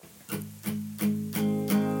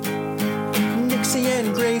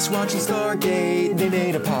and Grace watching Stargate. They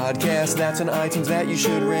made a podcast that's on iTunes that you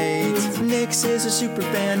should rate. Nix is a super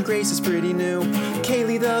fan, Grace is pretty new.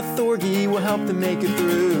 Kaylee the Thorgy will help them make it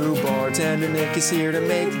through. Bartender Nick is here to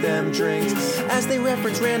make them drinks as they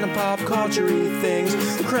reference random pop culture-y things.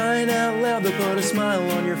 Crying out loud, they'll put a smile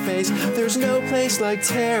on your face. There's no place like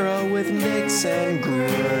Tara with Nix and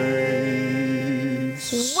Grace.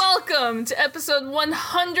 Welcome to episode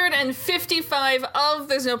 155 of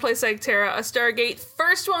There's No Place Like Tara, a Stargate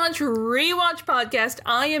First Watch Rewatch podcast.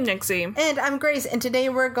 I am Nixie. And I'm Grace, and today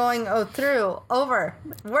we're going over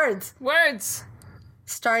words.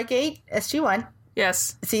 Stargate SG-1.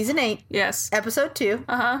 Yes. Season 8. Yes. Episode 2.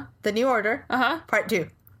 Uh-huh. The New Order. Uh-huh. Part 2.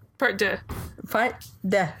 Part 2. Part 2.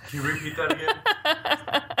 Can you repeat that again?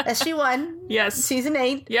 SG-1. Yes. Season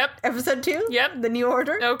 8. Yep. Episode 2. Yep. The New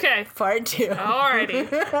Order. Okay. Part 2. Alrighty.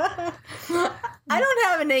 I don't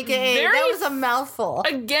have an AKA. That was a mouthful.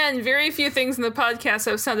 Again, very few things in the podcast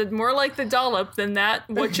have sounded more like the dollop than that,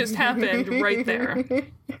 what just happened right there.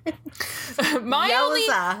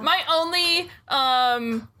 My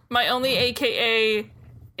only AKA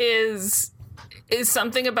is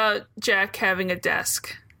something about Jack having a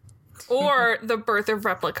desk. Or the birth of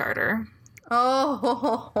Replicarter.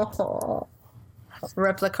 Oh.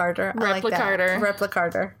 Replicarter. I like that.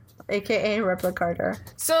 Replicarter. AKA Replicarter.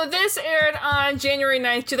 So this aired on January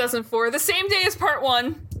 9th, 2004, the same day as part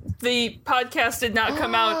 1. The podcast did not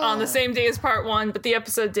come out on the same day as part 1, but the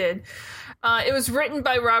episode did. It was written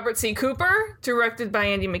by Robert C. Cooper, directed by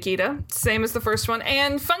Andy Makita, same as the first one.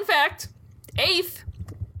 And fun fact, 8th,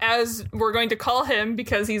 as we're going to call him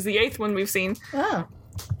because he's the 8th one we've seen. Oh.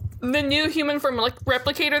 The new human form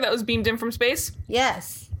replicator that was beamed in from space.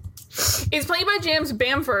 Yes. Is played by James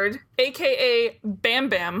Bamford, a.k.a. Bam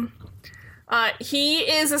Bam. He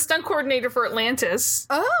is a stunt coordinator for Atlantis.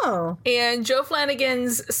 Oh. And Joe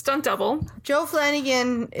Flanagan's stunt double. Joe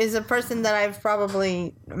Flanagan is a person that I've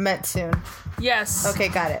probably met soon. Yes. Okay,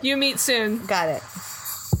 got it. You meet soon. Got it.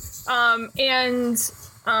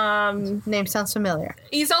 Name sounds familiar.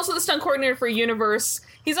 He's also the stunt coordinator for Universe.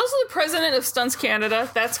 He's also the president of Stunts Canada.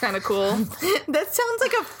 That's kind of cool. That sounds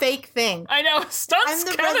like a fake thing. I know. Stunts I'm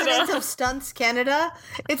the Canada. president of Stunts Canada.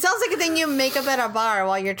 It sounds like a thing you make up at a bar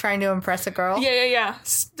while you're trying to impress a girl. Yeah.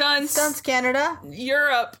 Stunts Canada.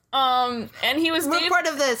 Europe. And he was We're part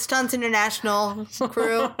of the Stunts International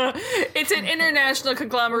crew. It's an international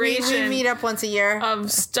conglomeration. We meet up once a year.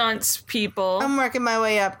 Of stunts people. I'm working my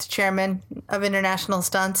way up to chairman of International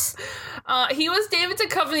Stunts. He was David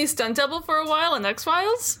Duchovny's stunt double for a while in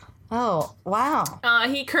X-Files. Oh, wow.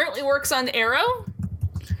 He currently works on Arrow.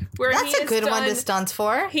 Where That's a good one to stunts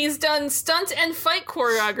for. He's done stunt and fight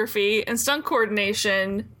choreography and stunt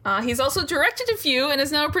coordination. He's also directed a few and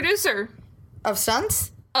is now a producer. Of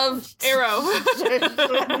stunts? Of Arrow.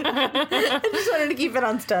 I just wanted to keep it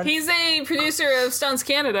on stunts. He's a producer of Stunts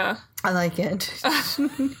Canada. I like it.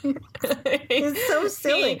 It's so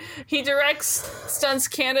silly. He directs Stunts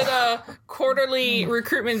Canada quarterly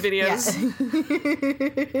recruitment videos.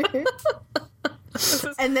 Yeah.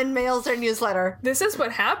 And then mails our newsletter. This is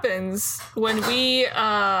what happens when we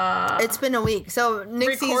It's been a week. So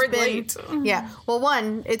Nixie's record been late. Yeah. Well,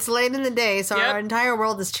 one, it's late in the day, so our entire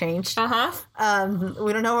world has changed. Uh-huh.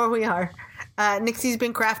 We don't know where we are. Nixie's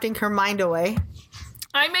been crafting her mind away.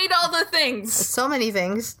 I made all the things. So many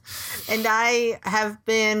things. And I have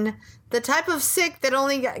been the type of sick that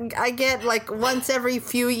only I get like once every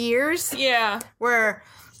few years. Yeah. Where,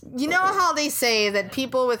 you know how they say that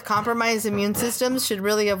people with compromised immune systems should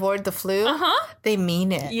really avoid the flu? Uh-huh. They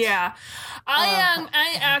mean it. Yeah. I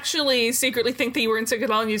actually secretly think that you were in sick at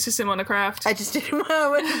all and used to Simona Kraft. I just didn't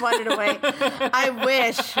want it away. I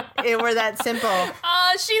wish it were that simple.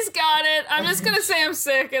 She's got it. I'm just gonna say I'm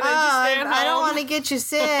sick and then just stay at home. I don't want to get you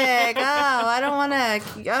sick. I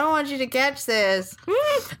don't want you to catch this.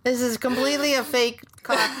 This is completely a fake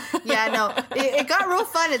cough. Yeah, no. It got real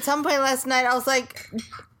fun at some point last night. I was like,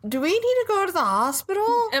 do we need to go to the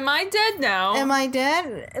hospital? Am I dead now? Am I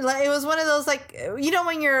dead? Like, it was one of those, like, you know,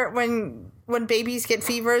 when babies get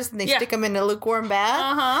fevers and they stick them in a lukewarm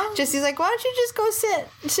bath. Uh-huh. Jesse's like, why don't you just go sit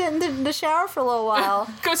in the shower for a little while?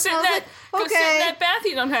 Go sit in that bath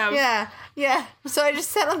you don't have. Yeah. So I just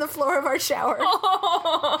sat on the floor of our shower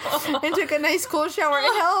and took a nice cold shower.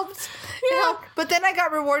 It helped. Yeah. But then I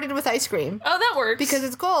got rewarded with ice cream. Oh, that works. Because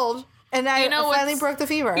it's cold. And I finally broke the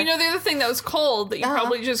fever. You know, the other thing that was cold that you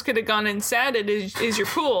probably just could have gone and sat at is your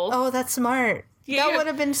pool. Oh, that's smart. Yeah, that would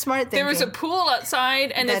have been smart thinking. There was a pool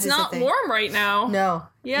outside, and it's not warm right now. No.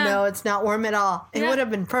 Yeah. No, it's not warm at all. It would have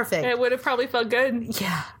been perfect. It would have probably felt good.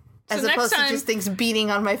 Yeah. As So opposed next to just things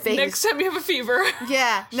beating on my face. Next time you have a fever.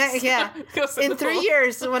 Yeah. Go sit in In the 3 pool.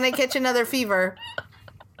 years, when I catch another fever,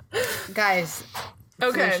 Guys,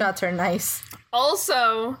 Okay. the shots are nice.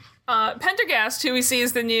 Also, Pendergast, who we see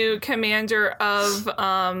is the new commander of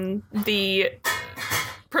the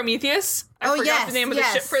Prometheus. I forgot the name of the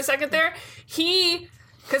ship for a second there.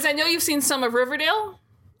 Because I know you've seen some of Riverdale.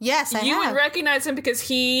 Yes, I You have. would recognize him because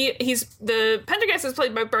he's the Pendergast is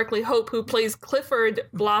played by Berkeley Hope, who plays Clifford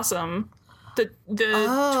Blossom, the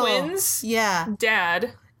twins'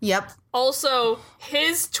 dad. Yep. Also,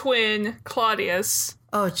 his twin Claudius.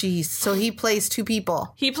 Oh, geez. So he plays two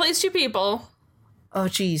people. He plays two people. Oh,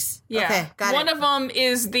 geez. Yeah. Okay, got One it. of them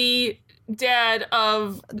is the dad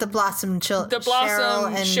of The Blossom the Blossom, Cheryl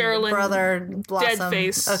and Sherilyn brother Blossom.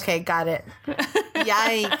 Deadface. Okay, got it.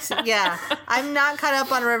 Yikes. Yeah. I'm not caught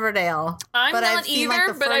up on Riverdale. I'm but not I've seen, either, like,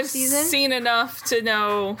 the but first I've season. seen enough to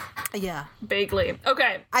know Yeah. vaguely.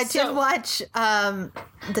 Okay. I did watch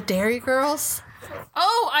the Dairy Girls.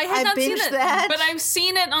 Oh, I had not seen binged it, that. but I've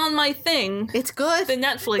seen it on my thing. It's good. The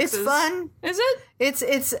Netflix. It's fun. Is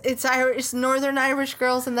it? It's Irish, Northern Irish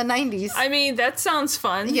girls in the 90s. I mean, that sounds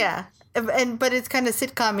fun. Yeah. But it's kind of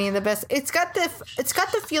sitcom-y and the best. It's got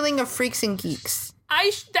the feeling of Freaks and Geeks.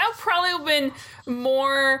 That probably would have been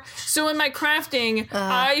more. So in my crafting,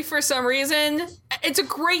 I, for some reason, it's a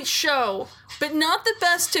great show, but not the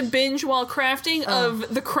best to binge while crafting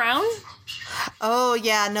of The Crown. Oh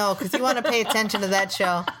yeah, no, because you want to pay attention to that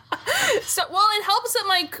show. So, well, it helps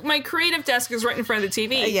that my creative desk is right in front of the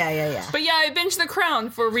TV. Yeah. But yeah, I binged The Crown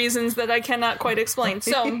for reasons that I cannot quite explain.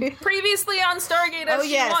 So, previously on Stargate SG-1. Oh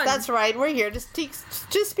yes, that's right. We're here to speak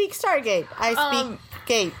Stargate. I speak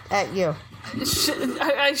gate at you.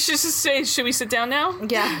 I should just say, should we sit down now?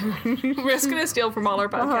 Yeah. We're just going to steal from all our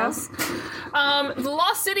podcasts. The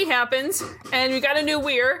Lost City happens, and we got a new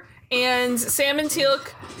Weir, and Sam and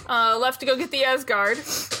Teal'c left to go get the Asgard,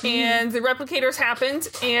 and the replicators happened,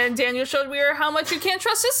 and Daniel showed Weir how much you can't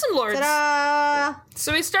trust System Lords. Ta-da!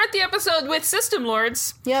 So we start the episode with System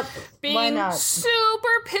Lords Yep. Why being not? super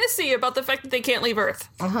pissy about the fact that they can't leave Earth.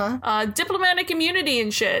 Diplomatic immunity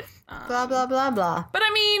and shit. Blah blah blah blah. But I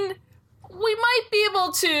mean, we might be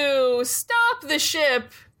able to stop the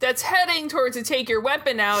ship that's heading towards to take your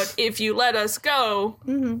weapon out if you let us go.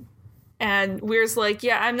 Mm-hmm. And Weir's like,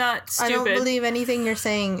 yeah, I'm not stupid. I don't believe anything you're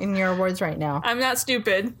saying in your words right now. I'm not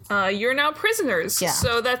stupid. You're now prisoners. Yeah.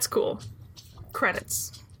 So that's cool.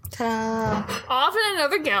 Credits. Ta-da. Off in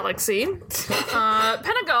another galaxy,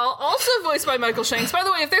 Penegal, also voiced by Michael Shanks. By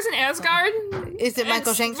the way, if there's an Asgard, Is it Michael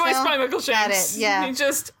it's Shanks voiced now? by Michael Got Shanks. it, yeah. He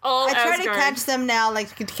just all I try Asgard. to catch them now,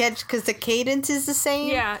 like to catch because the cadence is the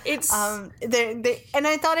same. Yeah, it's They and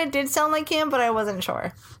I thought it did sound like him, but I wasn't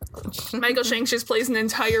sure. Michael Shanks just plays an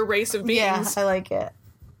entire race of Yeah, beings. I like it.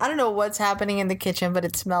 I don't know what's happening in the kitchen, but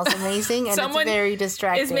it smells amazing and Someone it's very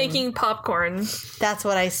distracting. Is making popcorn. That's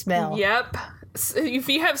what I smell. Yep. If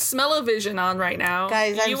you have smell-o-vision on right now,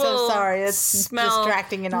 Guys, I'm you so will sorry. It's smell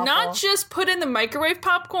distracting and awful. Not just put in the microwave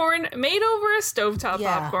popcorn, made over a stovetop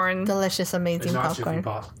Yeah, popcorn. delicious, amazing It's not popcorn. Jiffy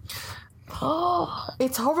Pop. Oh,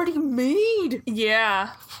 it's already made.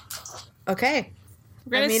 Yeah. Okay.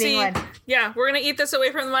 We're gonna I'm eating see. one. Yeah, we're gonna eat this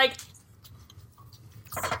away from the mic.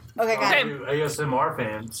 Okay, got Okay. it. You ASMR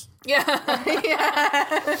fans, Yeah.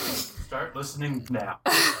 start listening now.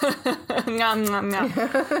 Nom, nom, nom.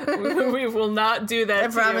 We will not do that. I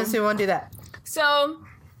to promise you. we won't do that. So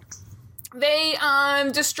they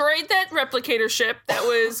destroyed that replicator ship that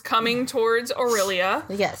was coming towards Aurelia.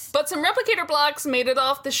 Yes. But some replicator blocks made it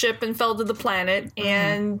off the ship and fell to the planet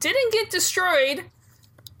and didn't get destroyed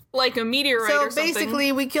like a meteorite So or something.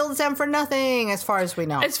 basically, we killed Sam for nothing, as far as we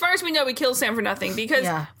know. As far as we know, we killed Sam for nothing. Because,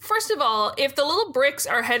 Yeah. first of all, if the little bricks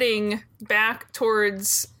are heading back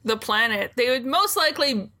towards the planet, they would most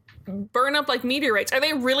likely burn up like meteorites. Are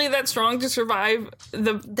they really that strong to survive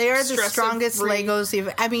the They are the stress of strongest re-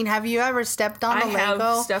 Legos. I mean, have you ever stepped on a I Lego?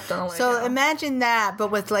 have stepped on a Lego. So imagine that,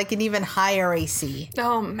 but with like an even higher AC.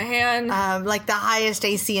 Oh, man. Like the highest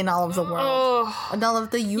AC in all of the world. Oh. In all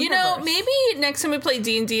of the universe. You know, maybe next time we play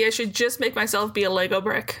D&D, I should just make myself be a Lego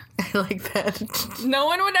brick. I like that. No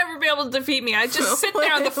one would ever be able to defeat me. I'd just sit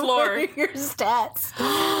there on the What floor. are your stats?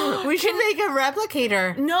 We should make a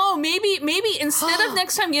replicator. No, maybe instead of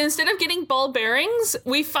next time, instead of getting ball bearings,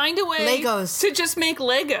 we find a way Legos. to just make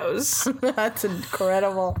Legos. That's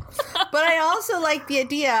incredible. But I also like the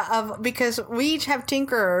idea of, because we each have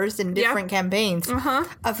tinkerers in different campaigns,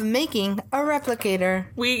 of making a replicator.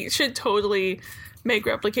 We should totally make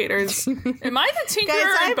replicators. Am I the tinkerer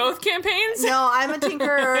Guys, in I'm- both campaigns? No, I'm a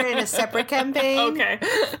tinkerer in a separate campaign. Okay.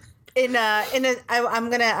 I'm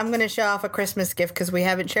gonna show off a Christmas gift because we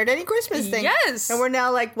haven't shared any Christmas things. Yes. And we're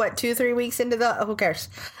now like 2-3 weeks into the. Who cares?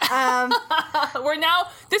 We're now.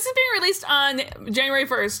 This is being released on January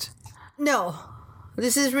 1st. No,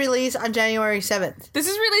 This is released on January 7th. This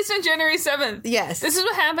is released on January 7th. Yes. This is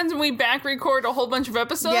what happens when we back record a whole bunch of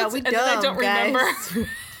episodes. Yeah, we and then I don't guys. remember.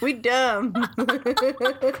 We dumb.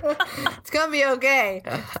 It's gonna be okay.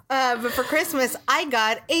 But for Christmas, I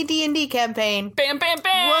got a D&D campaign. Bam, bam,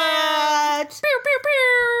 bam. What? Pew, pew,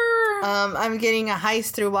 pew. I'm getting a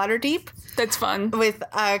heist through Waterdeep That's fun. with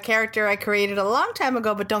a character I created a long time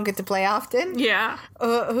ago, but don't get to play often. Yeah.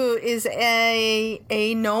 Who is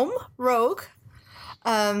a gnome rogue.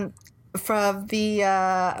 From the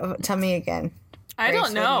tell me again. I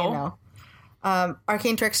Grace, don't what do you know. know?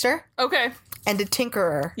 Arcane Trickster Okay. and a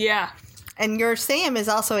Tinkerer. Yeah. And your Sam is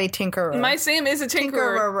also a Tinkerer. My Sam is a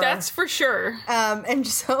tinkerer. Tinkerer. That's for sure. And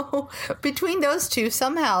so between those two,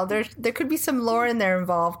 somehow there could be some lore in there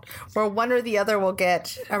involved where one or the other will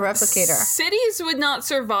get a replicator. Cities would not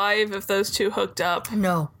survive if those two hooked up.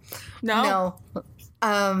 No. No?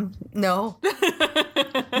 No.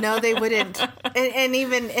 No, they wouldn't. And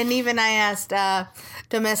even I asked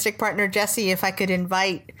domestic partner Jesse if I could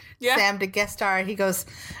invite Yeah. Sam to guest star. He goes,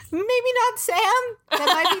 maybe not Sam. That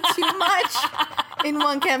might be too much in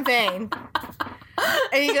one campaign.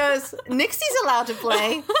 And he goes, Nixie's allowed to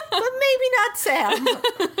play, but maybe not Sam.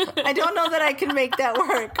 I don't know that I can make that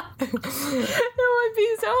work. It would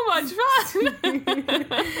be so much fun.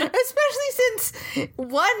 Especially since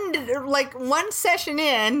one session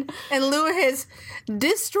in, and Lou has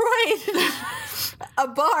destroyed a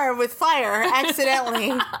bar with fire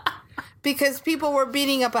accidentally because people were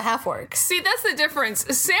beating up a half-orc. See, that's the difference.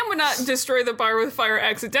 Sam would not destroy the bar with fire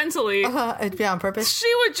accidentally. It'd be on purpose. She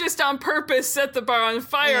would just on purpose set the bar on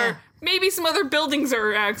fire. Yeah. Maybe some other buildings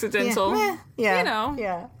are accidental. Yeah. You know.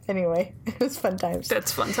 Yeah. Anyway, it was fun times.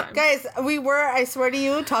 That's fun time. Guys, we were, I swear to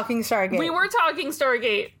you, talking Stargate. We were talking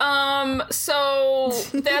Stargate. So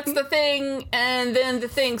that's the thing, and then the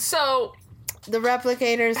thing. So The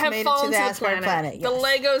replicators have made it to fallen the to the Asgard planet. The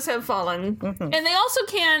Legos have fallen. And they also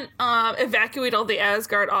can't evacuate all the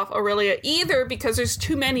Asgard off Aurelia either because there's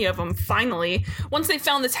too many of them, finally. Once they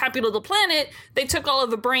found this happy little planet, they took all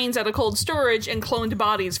of the brains out of cold storage and cloned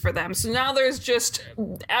bodies for them. So now there's just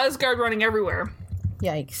Asgard running everywhere.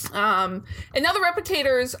 Yikes. And now the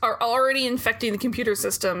replicators are already infecting the computer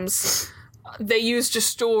systems they use to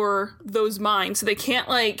store those minds. So they can't,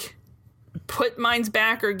 put minds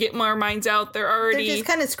back or get more minds out. They're already... They're just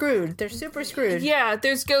kind of screwed. They're super screwed. Yeah,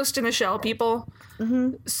 there's Ghost in a Shell, people.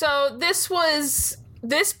 Mm-hmm. So this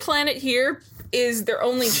planet here is their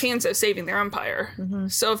only chance of saving their empire. Mm-hmm.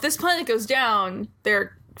 So if this planet goes down,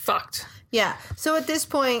 they're fucked. Yeah. So at this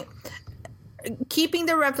point, keeping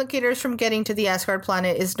the replicators from getting to the Asgard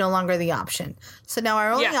planet is no longer the option. So now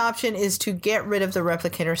our only option is to get rid of the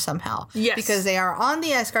replicators somehow. Yes. Because they are on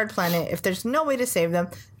the Asgard planet. If there's no way to save them,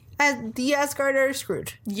 the Asgard are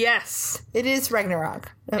screwed. Yes. It is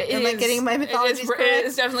Ragnarok. Am I is. getting my mythology correct? It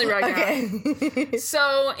is definitely Ragnarok. Okay.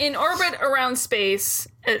 So, in orbit around space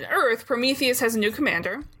at Earth, Prometheus has a new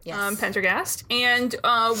commander, Yes. Pendergast, and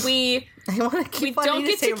we I want to keep don't wanting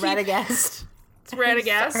to get say to keep- Radagast.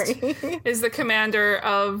 Radagast Sorry. is the commander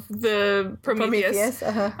of the Prometheus.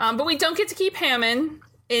 Uh-huh. But we don't get to keep Hammond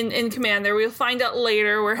in command there. We'll find out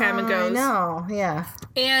later where Hammond goes. No, yeah.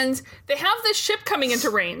 And they have this ship coming into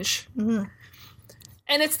range. Mm-hmm.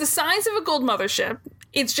 And it's the size of a gold mothership.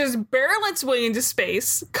 It's just barreling its way into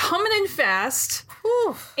space, coming in fast.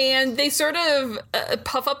 Whew. And they sort of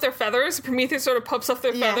puff up their feathers. Prometheus sort of puffs up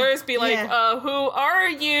their feathers, be like, who are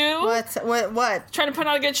you? What? Trying to put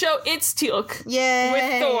on a good show. It's Teal'c. Yay.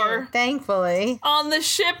 With Thor. Thankfully. On the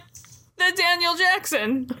ship, the Daniel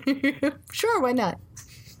Jackson. Sure, why not?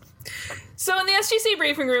 So in the SGC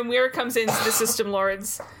briefing room, Weir comes into the System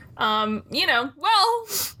Lords. The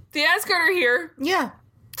Asgard are here. Yeah.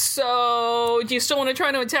 So do you still want to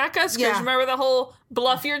try to attack us? Because remember the whole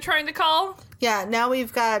bluff you're trying to call? Yeah, now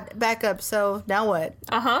we've got backup, so now what?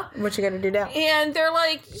 Uh-huh. What you gonna do now? And they're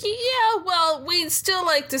like, yeah, well, we'd still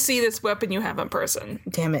like to see this weapon you have in person.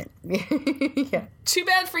 Damn it. Yeah. Too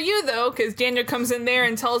bad for you, though, because Daniel comes in there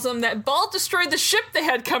and tells them that Baal destroyed the ship they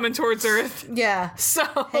had coming towards Earth. Yeah. So...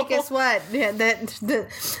 Hey, guess what? Yeah,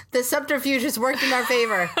 the subterfuge has worked in our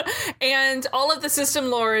favor. And all of the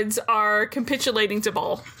System Lords are capitulating to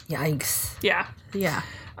Baal. Yikes. Yeah. Yeah.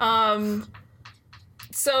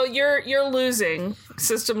 So you're losing,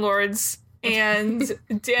 System Lords, and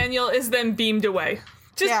Daniel is then beamed away.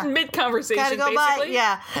 Just mid-conversation, Gotta go basically. by.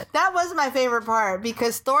 Yeah. That was my favorite part,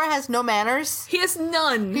 because Thor has no manners. He has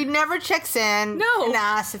none. He never checks in No. and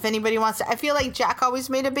asks if anybody wants to. I feel like Jack always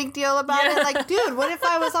made a big deal about it. Like, dude, what if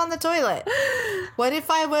I was on the toilet? What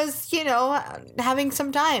if I was, having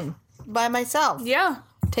some time by myself? Yeah.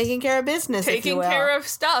 taking care of business, if you Taking will. care of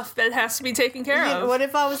stuff that has to be taken care of. What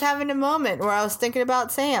if I was having a moment where I was thinking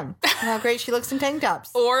about Sam and how great she looks in tank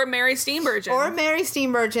tops? Or Mary Steenburgen. Or Mary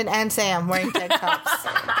Steenburgen and Sam wearing tank tops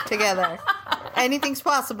together. Anything's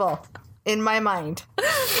possible in my mind.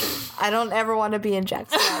 I don't ever want to be in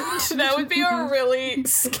Jack's life. That would be a really... I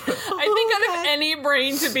think out of any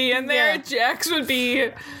brain to be in there, Yeah. Jax would be...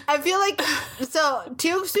 I feel like, so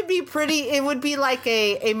Tubes would be pretty, it would be like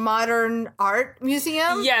a modern art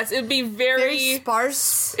museum. Yes, it would be Very very...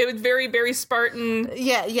 sparse. It would very Spartan.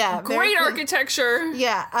 Yeah. Great very- architecture.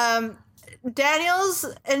 Yeah. Daniel's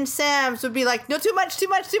and Sam's would be like, no, too much.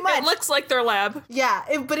 It looks like their lab. Yeah,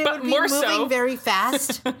 but it would be more moving so. very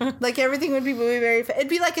fast. Like everything would be moving very fast. It'd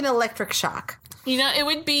be like an electric shock. You know, it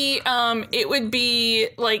would be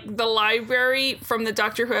like the library from the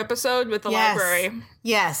Doctor Who episode with the library.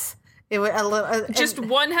 Yes. It would a little Just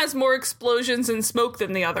one has more explosions and smoke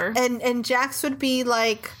than the other. and Jax would be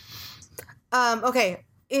like, okay,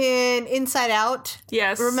 in Inside Out.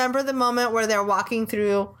 Yes. Remember the moment where they're walking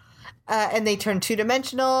through, and they turn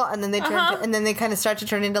 2-dimensional, and then they turn, and then they kind of start to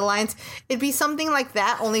turn into lines. It'd be something like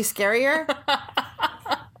that, only scarier.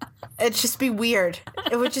 It'd just be weird.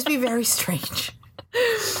 It would just be very strange.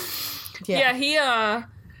 Yeah, he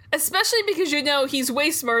especially because he's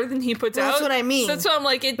way smarter than he puts out. That's what I mean. So that's why I'm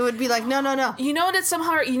like It would be like, no. You know what it's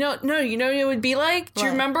somehow what it would be like? Do you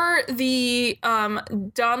What? remember the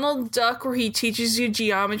Donald Duck where he teaches you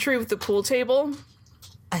geometry with the pool table?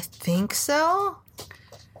 I think so.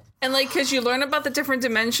 And like, cause you learn about the different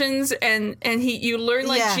dimensions and you learn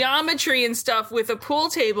like Yeah. geometry and stuff with a pool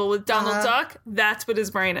table with Donald Duck. That's what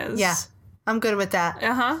his brain is. Yeah, I'm good with that.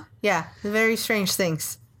 Uh-huh. Yeah, very strange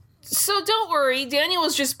things. So don't worry, Daniel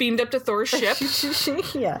was just beamed up to Thor's ship.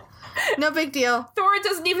 Yeah, no big deal. Thor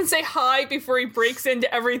doesn't even say hi before he breaks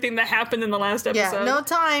into everything that happened in the last episode. Yeah, no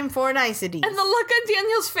time for niceties. And the look on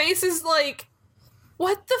Daniel's face is like,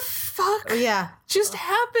 what the fuck Yeah, just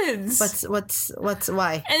happens? what's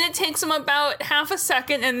why? And it takes him about half a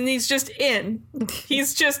second and then he's just in.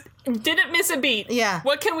 He's just didn't miss a beat. Yeah.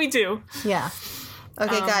 What can we do? Yeah.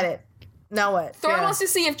 Okay, got it. Now what? Thor Yeah. wants to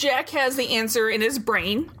see if Jack has the answer in his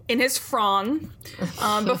brain, in his Fron.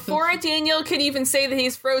 Before Daniel could even say that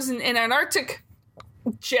he's frozen in Antarctic,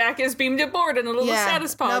 Jack is beamed aboard in a little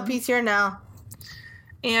status pod. No peace here now.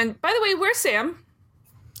 And by the way, where's Sam?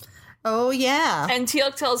 Oh yeah. And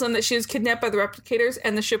Teal'c tells him that she was kidnapped by the replicators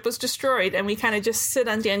and the ship was destroyed. And we kind of just sit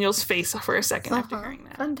on Daniel's face for a second after hearing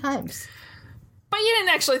that. Fun times. But you didn't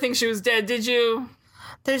actually think she was dead, did you?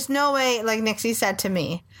 There's no way, like Nixie said to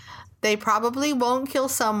me, they probably won't kill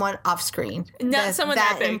someone off screen. Not someone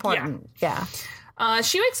that big, important. Yeah.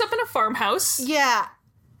 She wakes up in a farmhouse Yeah.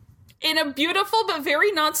 in a beautiful but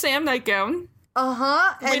very not Sam nightgown,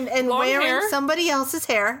 Uh-huh. And long wearing hair. somebody else's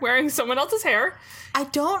hair. wearing someone else's hair. I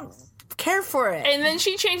don't care for it. And then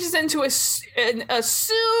she changes into a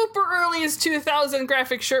super early as 2000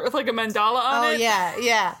 graphic shirt with like a mandala on Oh it.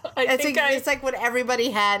 yeah. It's like what everybody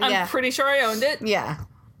had. I'm Yeah. pretty sure I owned it. Yeah.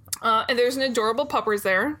 And there's an adorable puppers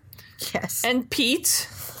there. Yes. And Pete.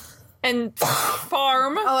 And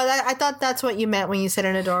Farm. Oh, I thought that's what you meant when you said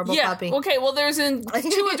an adorable yeah. puppy. Okay, well, there's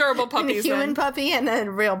two adorable puppies A human then. puppy and a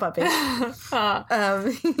real puppy.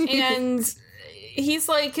 And he's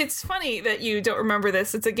like, it's funny that you don't remember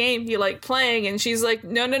this. It's a game you like playing. And she's like,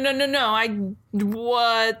 no.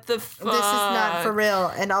 What the fuck? This is not for real.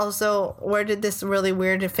 And also, where did this really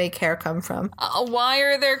weird and fake hair come from? Why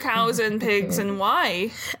are there cows and pigs and why?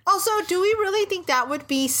 Also, do we really think that would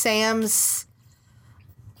be Sam's,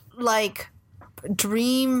 like,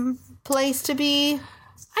 dream place to be?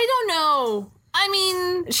 I don't know. I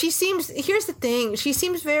mean, Here's the thing. She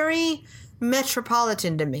seems very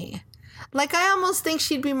metropolitan to me. Like, I almost think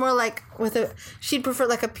she'd be more like she'd prefer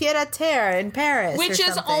like a pied-à-terre in Paris. which or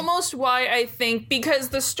is something. almost why I think, because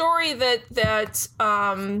the story that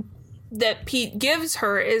Pete gives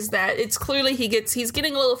her is that it's clearly he's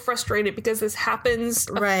getting a little frustrated because this happens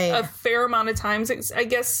a fair amount of times. I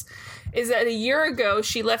guess is that a year ago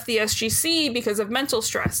she left the SGC because of mental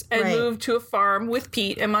stress and moved to a farm with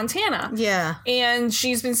Pete in Montana. Yeah. And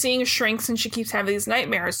she's been seeing shrinks and she keeps having these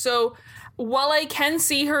nightmares. So while I can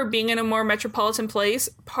see her being in a more metropolitan place,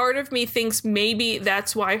 part of me thinks maybe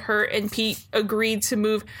that's why her and Pete agreed to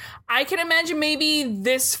move. I can imagine maybe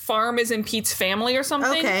this farm is in Pete's family or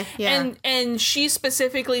something. Okay, yeah. And she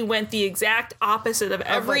specifically went the exact opposite of what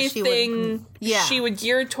everything she would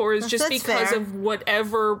gear towards just That's because fair. of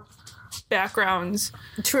whatever backgrounds.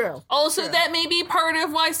 True. Also, that may be part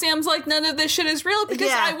of why Sam's like, none of this shit is real, because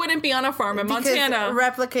Yeah. I wouldn't be on a farm in Because Montana.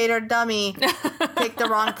 replicator dummy picked the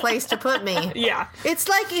wrong place to put me. Yeah. It's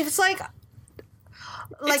like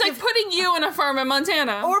It's like putting you in a farm in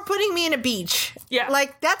Montana. or putting me in a beach. Yeah.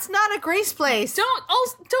 Like, that's not a grace place.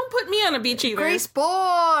 Don't put me on a beach either. Grace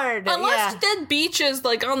board. Unless the beach is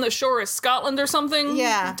like on the shore of Scotland or something.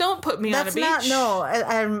 Yeah. Don't put me on a beach. That's not,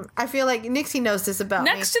 no. I feel like Nixie knows this about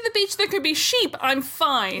me. Next to the beach there could be sheep. I'm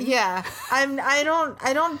fine. Yeah. I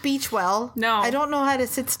don't beach well. No. I don't know how to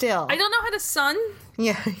sit still. I don't know how to sun.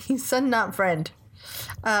 Yeah, he's son, not friend.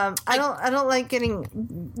 I don't like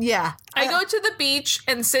getting. Yeah, I go to the beach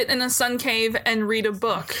and sit in a sun cave and read a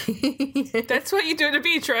book. That's what you do at a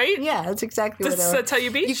beach, right? Yeah, that's exactly what I do. That's how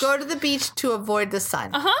you beach? You go to the beach to avoid the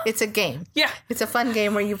sun. It's a game. Yeah. It's a fun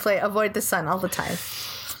game where you play avoid the sun all the time.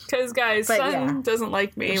 Because, guys, sun doesn't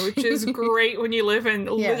like me, which is great when you live in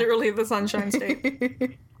literally the Sunshine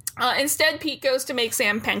State. Instead, Pete goes to make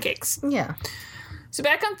Sam pancakes. Yeah. So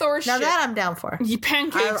back on Thor's ship. Now that I'm down for.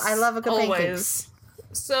 Pancakes. I love a good always. pancakes.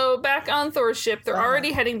 So back on Thor's ship, they're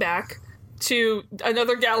already heading back to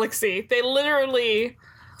another galaxy. They literally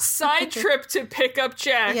side trip to pick up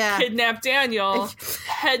Jack, kidnap Daniel,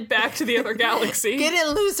 head back to the other galaxy. Get it,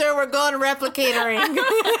 loser. We're going replicatoring.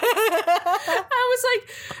 I was like,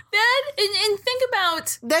 that, and think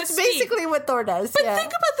about That's basically what Thor does. But think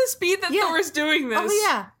about the speed that Thor is doing this. Oh,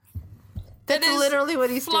 yeah. That's literally what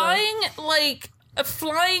he's doing.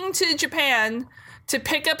 Flying to Japan to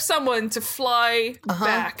pick up someone to fly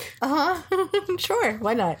back. Sure,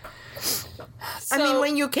 why not? I mean,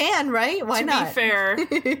 when you can, right? Why not?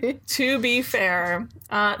 To be fair,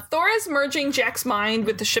 Thor is merging Jack's mind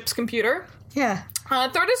with the ship's computer. Yeah. Thor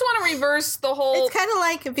doesn't want to reverse the whole... It's kind of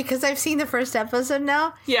like, because I've seen the first episode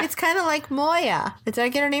now, it's kind of like Moya. Did I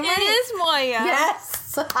get her name right? It is Moya.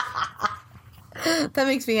 Yes! That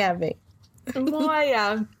makes me happy.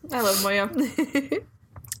 Moya. I love Moya.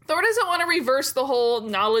 Thor doesn't want to reverse the whole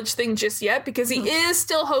knowledge thing just yet because he is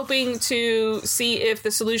still hoping to see if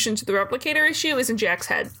the solution to the replicator issue is in Jack's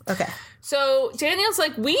head. Okay. So Daniel's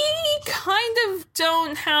like, we kind of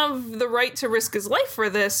don't have the right to risk his life for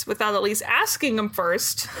this without at least asking him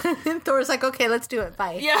first. Thor's like, okay, let's do it.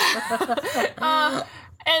 Bye. Yeah.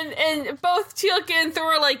 And both Teal'c and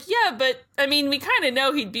Thor are like, yeah, but I mean, we kind of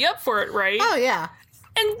know he'd be up for it, right? Oh, yeah.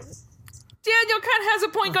 And Daniel kind of has a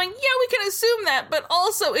point going, yeah, we can assume that, but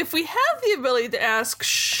also if we have the ability to ask,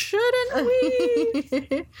 shouldn't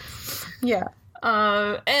we? Yeah.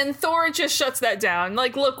 And Thor just shuts that down.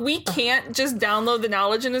 Like, look, we can't just download the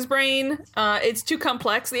knowledge in his brain. It's too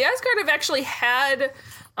complex. The Asgard have actually had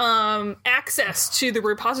access to the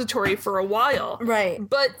repository for a while. Right.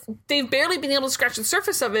 But they've barely been able to scratch the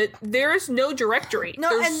surface of it. There's no directory. No,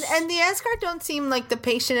 and the Asgard don't seem like the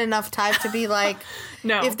patient enough type to be like,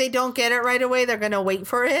 no. If they don't get it right away, they're going to wait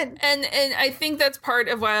for it. And I think that's part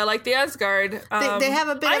of why I like the Asgard. They have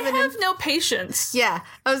a bit of I have no patience. Yeah.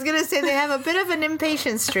 I was going to say they have a bit of an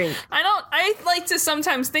impatience streak. I like to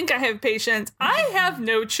sometimes think I have patience. I have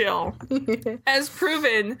no chill. As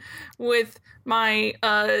proven with my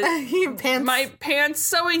pants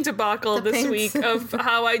sewing debacle this week of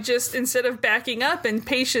how I just, instead of backing up and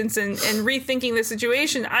patience and rethinking the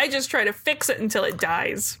situation, I just try to fix it until it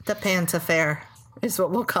dies. The pants affair is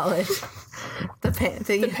what we'll call it. The pants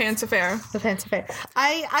affair. The pants affair.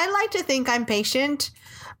 I like to think I'm patient,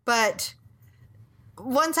 but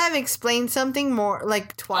once I've explained something more,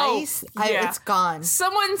 like twice, it's gone.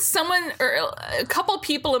 Someone, or a couple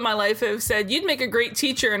people in my life have said, you'd make a great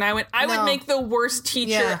teacher. And I went, I would make the worst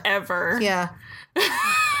teacher ever. Yeah.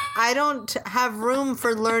 I don't have room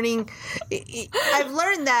for learning. I've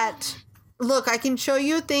learned that, look, I can show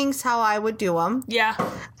you things how I would do them. Yeah.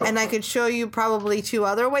 And I could show you probably 2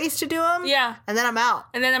 other ways to do them. Yeah. And then I'm out.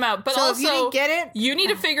 But so also, if you didn't get it, you need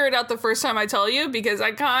to figure it out the first time I tell you, because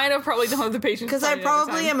I kind of probably don't have the patience. Because I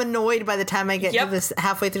probably am annoyed by the time I get to this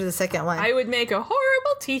halfway through the second one. I would make a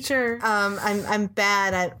horrible teacher. I'm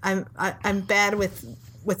bad. I'm bad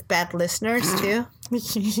with bad listeners too.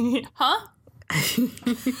 Huh?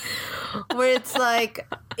 Where it's like,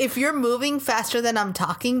 if you're moving faster than I'm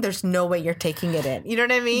talking, there's no way you're taking it in. You know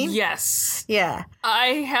what I mean? Yes. Yeah. I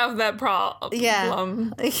have that problem. Yeah.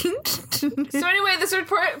 So anyway, this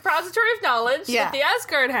repository of knowledge that the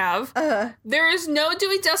Asgard have, there is no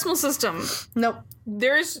Dewey Decimal System. Nope.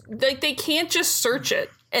 There's, they can't just search it.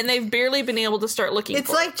 And they've barely been able to start looking for it.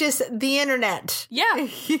 It's like just the internet. Yeah.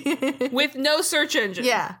 With no search engine.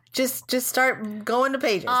 Yeah. Just start going to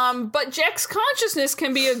pages. But Jack's consciousness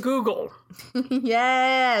can be a Google.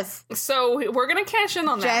 Yes. So we're going to cash in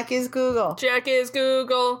on that. Jack is Google. Jack is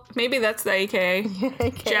Google. Maybe that's the AKA.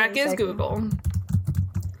 Jack is Google.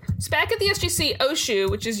 So back at the SGC, Oshu,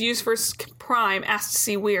 which is used for Prime, asks to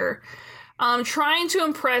see Weir. trying to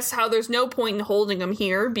impress how there's no point in holding him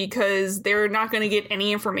here because they're not going to get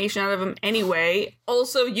any information out of him anyway.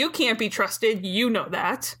 Also, you can't be trusted. You know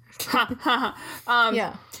that.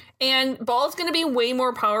 Yeah. And Ball's going to be way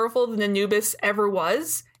more powerful than Anubis ever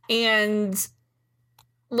was. And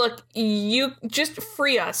look, you just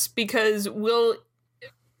free us because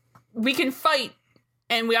we can fight.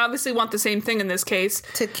 And we obviously want the same thing in this case.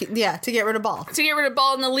 To get rid of Ball. To get rid of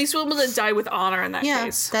Ball, and at least we'll be able to die with honor in that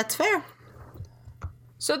case. Yeah, that's fair.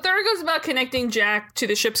 So Thor goes about connecting Jack to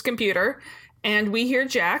the ship's computer, and we hear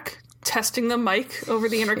Jack testing the mic over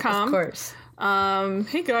the intercom. Of course.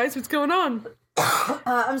 Hey guys, what's going on?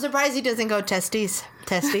 I'm surprised he doesn't go testes.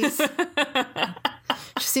 Testes.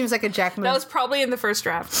 Just seems like a Jack move. That was probably in the first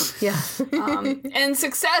draft. Yeah. And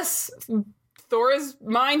success. Thor's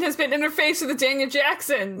mind has been interfaced with Daniel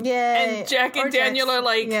Jackson. Yay. And Jack and Daniel are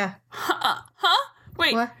like, yeah. huh?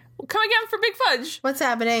 Wait, What? come again for Big Fudge. What's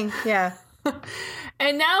happening? Yeah.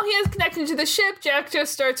 And now he has connected to the ship. Jack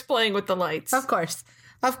just starts playing with the lights. Of course.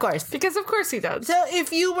 Of course. Because of course he does. So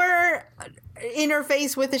if you were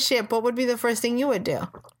interfaced with a ship, what would be the first thing you would do?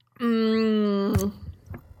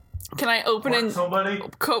 Can I open and Somebody?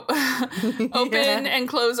 open and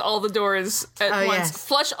close all the doors at once? Yes.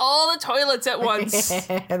 Flush all the toilets at once.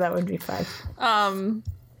 That would be fun. I think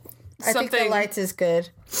the Something lights is good.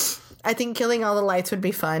 I think killing all the lights would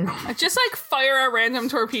be fun. just like fire a random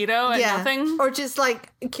torpedo at nothing. Or just like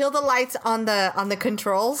kill the lights on the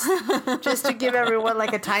controls, just to give everyone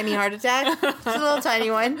like a tiny heart attack, just a little tiny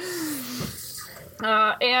one.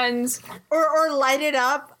 And Or light it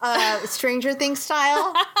up, Stranger Things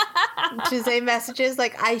style, to say messages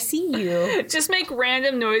like "I see you." just make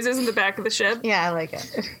random noises in the back of the ship. Yeah, I like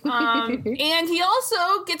it. And he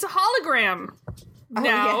also gets a hologram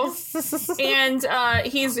now. Yes. And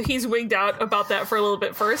he's wigged out about that for a little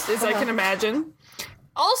bit first, as I can imagine.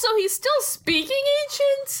 Also, he's still speaking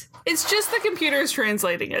ancient. It's just the computer's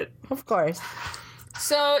translating it. Of course.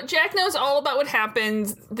 So Jack knows all about what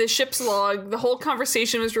happened, the ship's log, the whole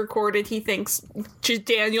conversation was recorded. He thanks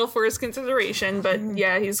Daniel for his consideration, but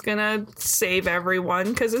yeah, he's gonna save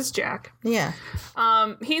everyone because it's Jack. Yeah.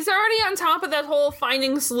 He's already on top of that whole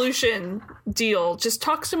finding solution deal. Just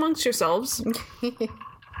talks amongst yourselves.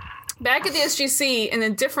 Back at the SGC in a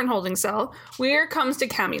different holding cell, Weir comes to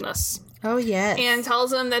Camulus Oh yes. and tells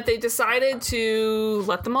them that they decided to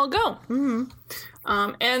let them all go. Mm-hmm.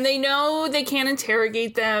 And they know they can't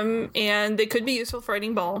interrogate them, and they could be useful for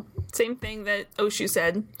fighting Ball. Same thing that Oshu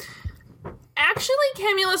said. Actually,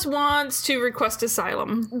 Camulus wants to request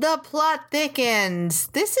asylum. The plot thickens.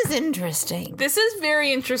 This is interesting. This is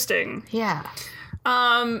very interesting. Yeah.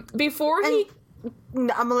 Before he... I'm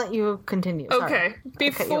gonna let you continue. Sorry. Okay.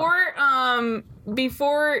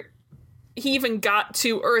 Before he even got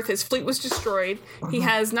to Earth, his fleet was destroyed. He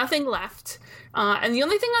has nothing left. And the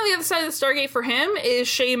only thing on the other side of the Stargate for him is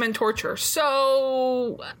shame and torture.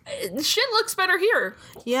 So, shit looks better here.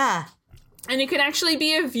 Yeah. And it can actually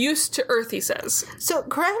be of use to Earth, he says. So,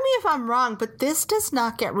 correct me if I'm wrong, but this does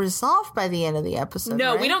not get resolved by the end of the episode,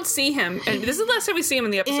 No, right? we don't see him. And this is the last time we see him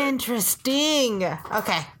in the episode. Interesting.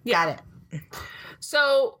 Okay, got it.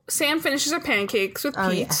 So, Sam finishes her pancakes with Pete. Oh,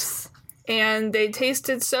 yes. And they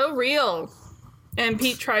tasted so real. And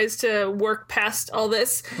Pete tries to work past all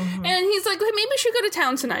this. Mm-hmm. And he's like, hey, maybe we should go to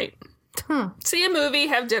town tonight. See a movie,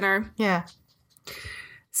 have dinner. Yeah.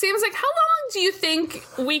 Sam's like, how long do you think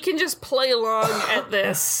we can just play along at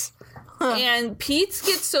this? And Pete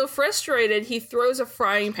gets so frustrated, he throws a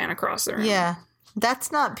frying pan across the room. Yeah.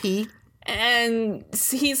 That's not Pete. And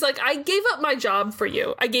he's like, I gave up my job for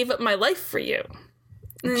you. I gave up my life for you.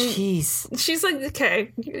 Jeez. She's like,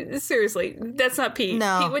 okay, seriously, that's not Pete.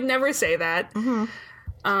 No. Pete would never say that. Mm-hmm.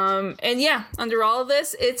 And yeah, under all of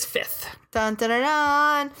this, it's Fifth. Dun, dun,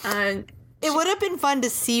 dun, dun. It would have been fun to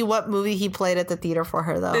see what movie he played at the theater for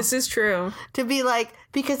her, though. This is true. To be like,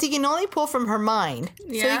 because he can only pull from her mind.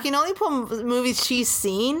 Yeah. So he can only pull movies she's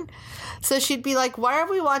seen. So she'd be like, why are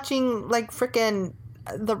we watching, like, frickin'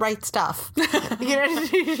 The Right Stuff? You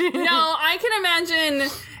know? No, I can imagine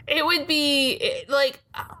it would be, like,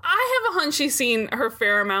 I have a hunch she's seen her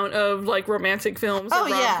fair amount of, like, romantic films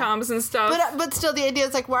and rom-coms and stuff. But still, the idea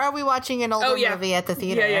is, like, why are we watching an older movie at the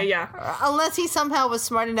theater? Yeah. Unless he somehow was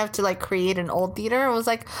smart enough to, like, create an old theater. It was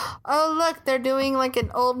like, oh, look, they're doing, like,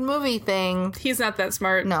 an old movie thing. He's not that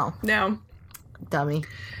smart. No. Dummy.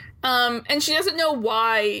 And she doesn't know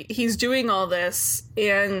why he's doing all this.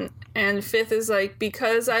 And Fifth is like,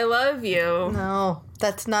 because I love you. No,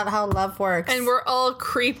 that's not how love works. And we're all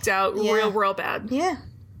creeped out real bad. Yeah.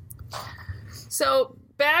 So,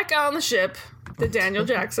 back on the ship, the Daniel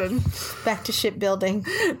Jackson. Back to shipbuilding.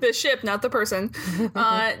 The ship, not the person.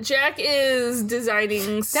 Jack is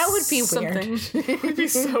designing That would be something. weird. It would be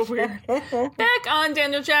so weird. Back on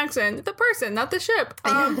Daniel Jackson, the person, not the ship.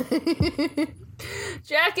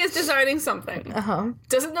 Jack is designing something.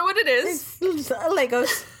 Doesn't know what it is.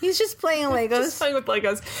 Legos. He's just playing Legos. Just playing with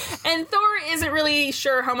Legos. And Thor isn't really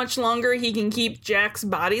sure how much longer he can keep Jack's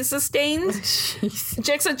body sustained. Jeez.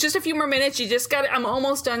 Jack's like, just a few more minutes. You just got it. I'm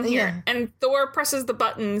almost done here. Yeah. And Thor presses the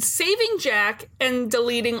button, saving Jack and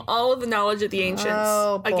deleting all of the knowledge of the ancients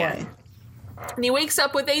Oh, boy. again. And he wakes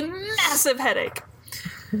up with a massive headache.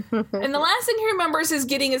 And the last thing he remembers is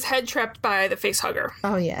getting his head trapped by the facehugger.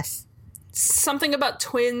 Oh, yes. Something about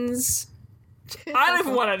twins. I don't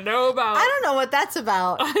even want to know about. I don't know what that's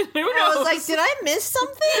about. Who knows? I was like, did I miss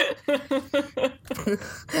something?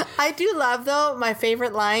 I do love, though, my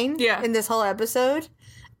favorite line in this whole episode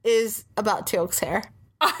is about Teal'c's hair.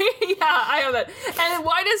 Yeah, I have that. And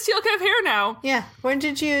why does Teal'c have hair now? Yeah. When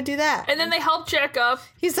did you do that? And then they help Jack up.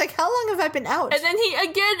 He's like, how long have I been out? And then he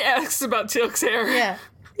again asks about Teal'c's hair. Yeah.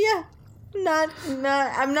 Yeah.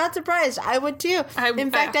 I'm not surprised. I would too.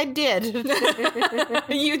 In fact, I did.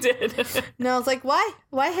 You did. No, I was like, why?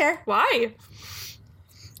 Why hair? Why?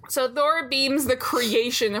 So Thor beams the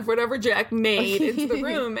creation of whatever Jack made into the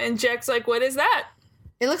room, and Jack's like, what is that?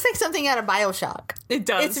 It looks like something out of BioShock. It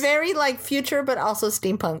does. It's very like future, but also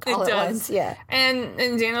steampunk all at once. Yeah. And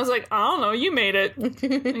Daniel's like, I don't know, you made it. And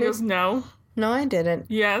he goes, no. No, I didn't.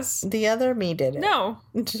 Yes. The other me did it. No.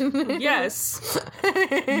 Yes.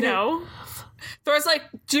 No. Thor's like,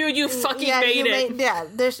 dude, you fucking made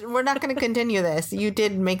it. We're not going to continue this. You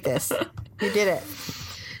did make this. You did it.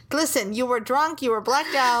 Listen, you were drunk. You were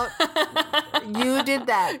blacked out. You did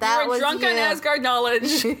that. You were drunk on Asgard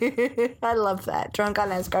knowledge. I love that. Drunk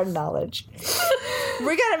on Asgard knowledge.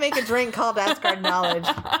 We got to make a drink called Asgard knowledge.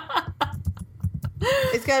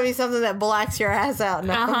 It's got to be something that blacks your ass out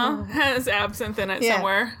now. Has absinthe in it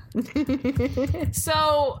somewhere.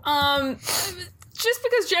 So, just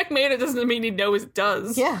because Jack made it doesn't mean he knows it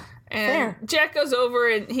does. Yeah. And fair. Jack goes over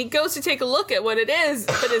and he goes to take a look at what it is,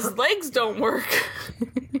 but his legs don't work.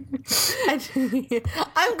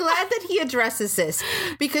 I'm glad that he addresses this,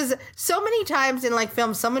 because so many times in like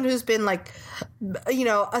films, someone who's been like,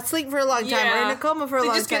 asleep for a long time or in a coma for a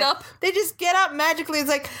long time, they just get up magically. It's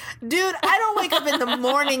like, dude, I don't wake up in the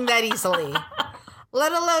morning that easily.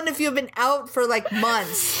 Let alone if you've been out for like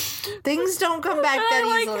months. Things don't come back that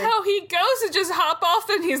easily. I like how he goes and just hop off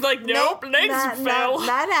and he's like, nope, legs fell.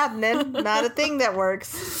 Not happening. Not a thing that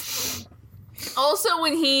works. Also,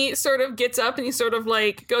 when he sort of gets up and he sort of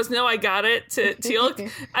like goes, no, I got it, to Teal'c,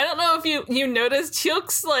 I don't know if you noticed,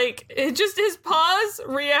 Teal'c's like, just his pause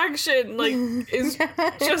reaction like is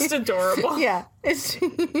just adorable. Yeah.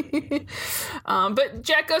 But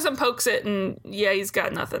Jack goes and pokes it and he's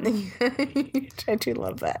got nothing. I do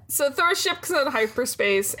love that. So Thor's ship comes out of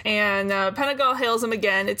hyperspace and Pentagon hails him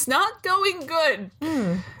again. It's not going good.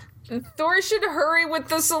 Thor should hurry with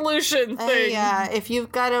the solution thing. Yeah, if you've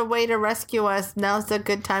got a way to rescue us, now's a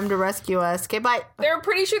good time to rescue us. Okay, bye. They're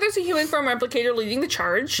pretty sure there's a human form replicator leading the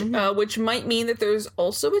charge, which might mean that there's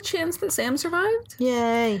also a chance that Sam survived.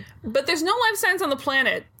 Yay. But there's no life signs on the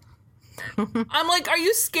planet. I'm like, are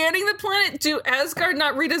you scanning the planet? Do Asgard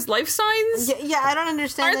not read his life signs? Yeah, I don't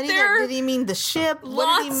understand that either. Did he mean the ship?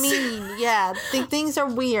 What did he mean? Yeah, things are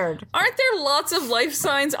weird. Aren't there lots of life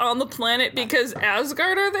signs on the planet because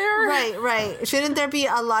Asgard are there? Right. Shouldn't there be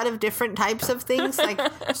a lot of different types of things? Like,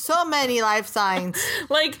 so many life signs.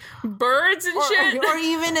 Like birds and shit? Or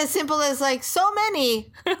even as simple as, like, so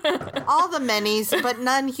many. All the manys, but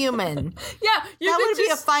none human. Yeah. That would be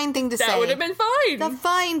a fine thing to say. That would have been fine. The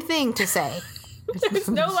fine thing to say. There's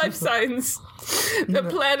no life signs. The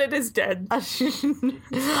planet is dead. I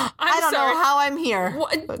don't know how I'm here.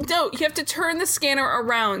 No, you have to turn the scanner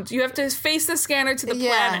around. You have to face the scanner to the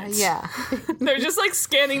planet. Yeah. They're just like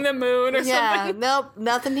scanning the moon or something. Nope,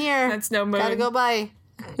 nothing here. That's no moon. Gotta go by.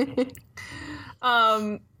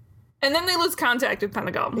 And then they lose contact with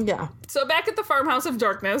Pentagon. Yeah. So back at the farmhouse of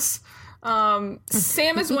darkness,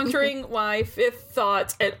 Sam is wondering why Fifth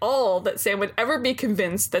thought at all that Sam would ever be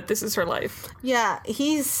convinced that this is her life. Yeah,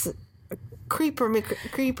 he's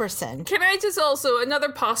Creeperson. Can I just also,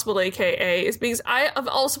 another possible AKA is because I have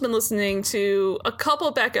also been listening to a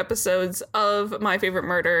couple back episodes of My Favorite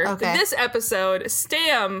Murder. Okay. This episode,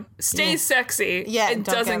 Sam stays sexy and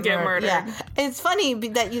doesn't get murdered. Yeah. It's funny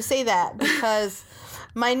that you say that because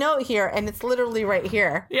my note here, and it's literally right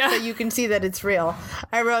here, so you can see that it's real.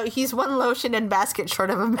 I wrote, he's one lotion and basket short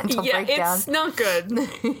of a mental breakdown. It's not good.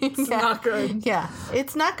 It's not good. Yeah,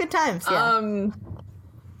 it's not good times. Yeah.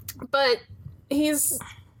 But he's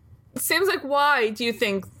Sam's like, why do you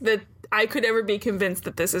think that I could ever be convinced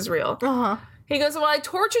that this is real? Uh-huh. He goes, well, I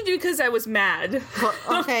tortured you because I was mad. Well,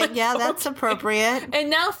 okay, yeah, that's appropriate. And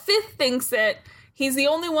now Fifth thinks that he's the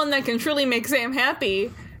only one that can truly make Sam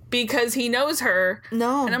happy because he knows her.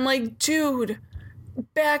 No. And I'm like, dude,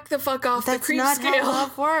 back the fuck off That's the creep not scale. how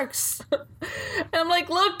love works. And I'm like,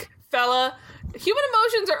 look, fella, human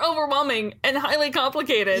emotions are overwhelming and highly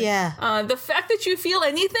complicated. Yeah. The fact that you feel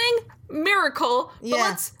anything, miracle. But Yeah.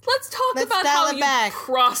 let's talk Let's about dial how it you back.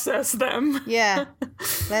 process them. Yeah.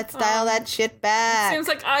 Let's dial that shit back. Seems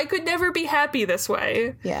like I could never be happy this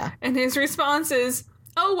way. Yeah. And his response is,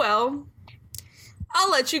 oh, well, I'll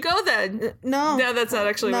let you go then. No. No, that's not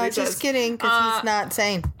actually No, what he just says. kidding, because he's not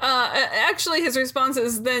sane. Actually, his response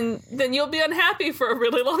is, then you'll be unhappy for a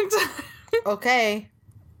really long time. Okay.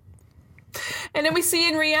 And then we see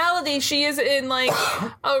in reality she is in like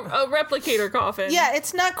a replicator coffin. Yeah,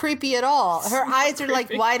 it's not creepy at all. Her eyes are like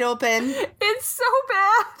wide open. It's so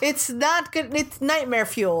bad. It's not good. It's nightmare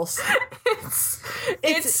fuels.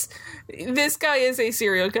 It's this guy is a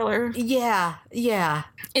serial killer. Yeah, yeah.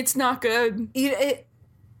 It's not good.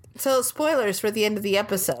 So spoilers for the end of the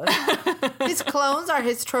episode. His clones are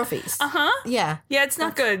his trophies. Uh-huh. Yeah. Yeah, it's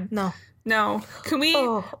not good. No. No. Can we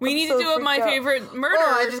Oh, we I'm need so to do a my freaked out. favorite murder.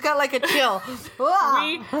 Oh, I just got like a chill.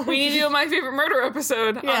 we need to do a my favorite murder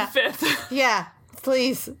episode Yeah. on Fifth. Yeah,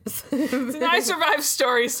 please. I survived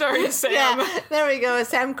story. Sorry, Sam. Yeah, there we go.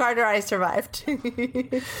 Sam Carter, I survived. At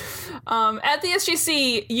the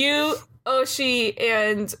SGC, Yu, Oshi,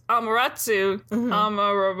 and Amaterasu.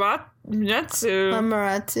 Amaterasu.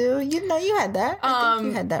 You had that. I think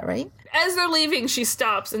you had that right. As they're leaving, she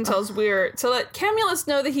stops and tells Weir to let Camulus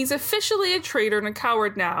know that he's officially a traitor and a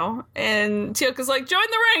coward now. And Teal'c's like, join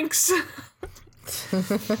the ranks!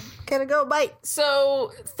 Gotta go, bite.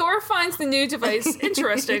 So Thor finds the new device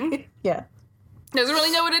interesting. Yeah. Doesn't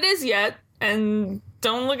really know what it is yet. And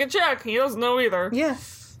don't look at Jack. He doesn't know either. Yeah.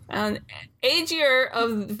 And Aegir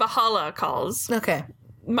of Valhalla calls Okay.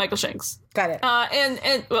 Michael Shanks. Got it.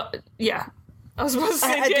 And well, yeah. I was supposed to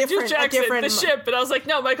say A Andrew different- a Jackson, different- the ship, but I was like,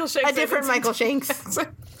 no, Michael Shanks. A different Michael Shanks.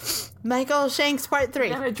 Michael Shanks Part 3.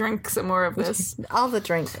 Gotta drink some more of this. All the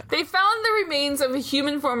drink. They found the remains of a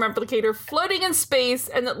human form replicator floating in space,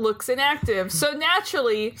 and it looks inactive. So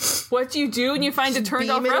naturally, what do you do when you find a turned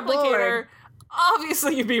off beam it replicator? aboard.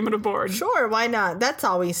 Obviously, you beam it aboard. Sure, why not? That's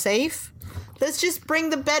always safe. Let's just bring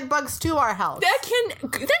the bed bugs to our house. That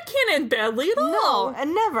can't end badly at all. No,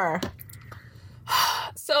 and never.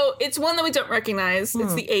 So it's one that we don't recognize.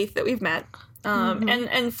 It's the 8th that we've met.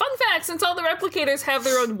 And fun fact, since all the replicators have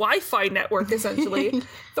their own Wi-Fi network, essentially,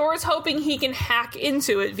 Thor's hoping he can hack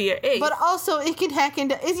into it via 8. But also, it can hack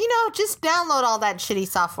into... just download all that shitty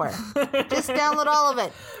software. Just download all of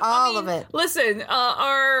it. All of it. Listen,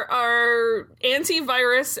 our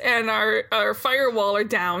antivirus and our firewall are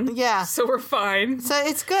down. Yeah. So we're fine. So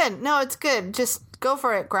it's good. No, it's good. Just go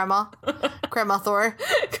for it, Grandma. Grandma Thor.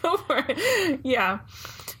 Go for it. Yeah.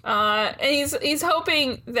 And he's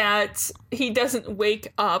hoping that he doesn't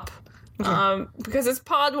wake up because his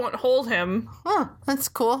pod won't hold him. Huh, that's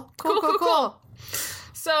cool. Cool.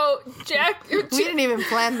 So Jack... We didn't even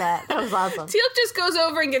plan that. That was awesome. Teal'c just goes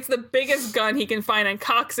over and gets the biggest gun he can find and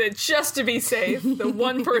cocks it just to be safe. The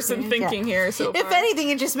one person thinking here so far. If anything,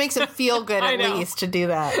 it just makes him feel good I at know. least to do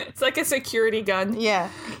that. It's like a security gun. Yeah.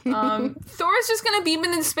 Thor's just gonna beam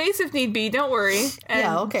it in space if need be, don't worry. And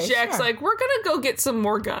Yeah, okay, Jack's sure. like, we're gonna go get some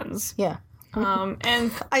more guns. Yeah.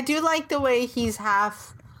 And I do like the way he's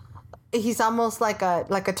almost like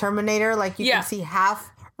a Terminator. Like you Yeah. can see half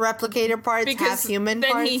replicator parts, half because human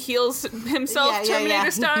then parts. he heals himself Terminator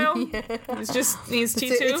style. He's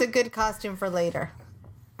T2. It's a good costume for later.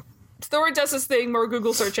 Thor does his thing, more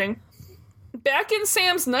Google searching. Back in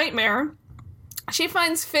Sam's nightmare, she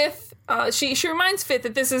finds Fifth. She reminds Fifth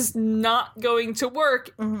that this is not going to work.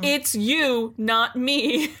 It's you, not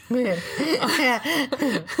me.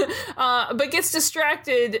 But gets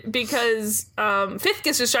distracted because Fifth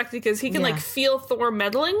gets distracted because he can Yeah. feel Thor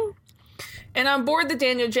meddling. And on board the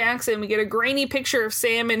Daniel Jackson, we get a grainy picture of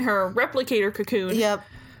Sam in her replicator cocoon. Yep.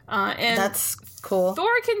 And That's cool. Thor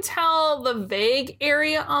can tell the vague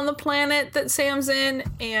area on the planet that Sam's in,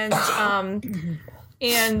 and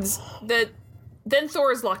that then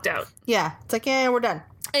Thor is locked out. Yeah. It's like, yeah, we're done.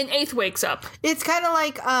 And 8th wakes up. It's kind of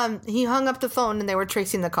like he hung up the phone and they were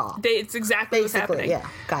tracing the call. It's exactly what's Basically, happening. yeah.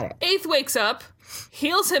 Got it. 8th wakes up,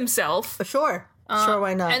 heals himself, Sure. Sure,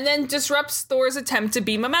 why not? and then disrupts Thor's attempt to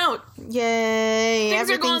beam him out. Yay. Things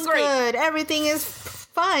are going Everything's great. good. Everything is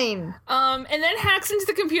Fine. And then hacks into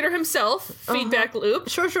the computer himself. Feedback loop.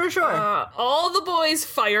 Sure. All the boys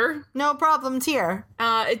fire. No problems here.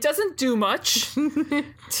 It doesn't do much.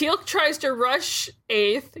 Teal'c tries to rush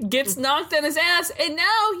 8th, gets knocked on his ass, and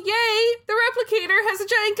now, yay, the replicator has a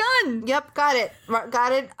giant gun. Yep, got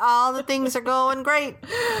it. All the things are going great.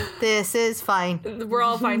 This is fine. We're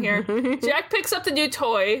all fine here. Jack picks up the new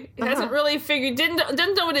toy. He hasn't really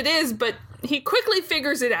doesn't know what it is, but he quickly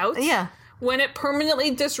figures it out. Yeah. When it permanently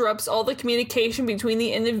disrupts all the communication between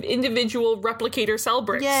the individual replicator cell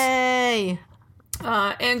bricks. Yay.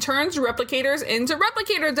 And turns replicators into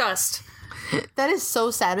replicator dust. That is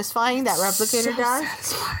so satisfying, that replicator does.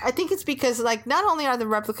 Satisfying. I think it's because, like, not only are the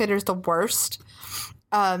replicators the worst,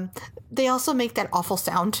 they also make that awful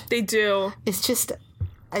sound. They do. It's just,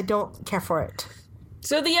 I don't care for it.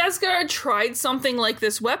 So the Asgard tried something like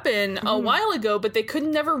this weapon a while ago, but they could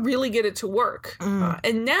never really get it to work.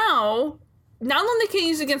 And now, not only can he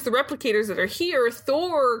use it against the replicators that are here,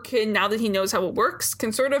 Thor can, now that he knows how it works,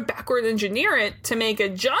 can sort of backward engineer it to make a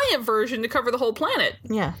giant version to cover the whole planet.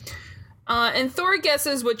 Yeah. And Thor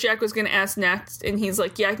guesses what Jack was going to ask next, and he's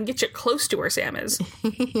like, yeah, I can get you close to where Sam is.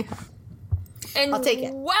 Yeah. And I'll take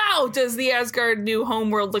it. Wow, does the Asgard new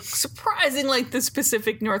homeworld look surprising like the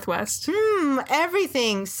Pacific Northwest.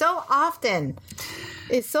 Everything, so often.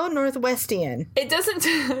 It's so Northwestian. It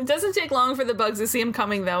doesn't take long for the bugs to see him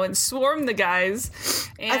coming, though, and swarm the guys.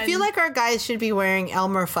 And I feel like our guys should be wearing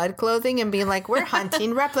Elmer Fudd clothing and being like, we're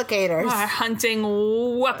hunting replicators. hunting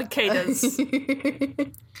replicators.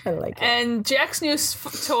 I like it. And Jack's new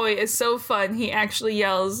toy is so fun. He actually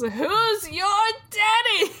yells, "Who's your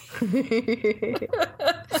daddy?"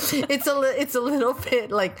 It's a little bit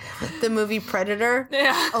like the movie Predator.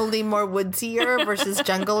 Yeah. Only more woodsier versus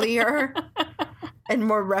junglier. And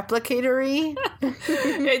more replicatory.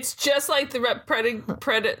 It's just like the Predator.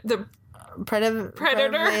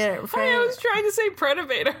 I was trying to say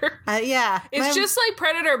Predator. Yeah. It's just like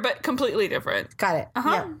Predator, but completely different. Got it.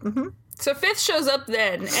 Yeah. Mm-hmm. So 5th shows up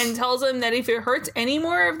then and tells him that if it hurts any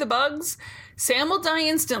more of the bugs, Sam will die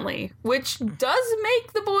instantly, which does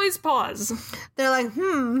make the boys pause. They're like,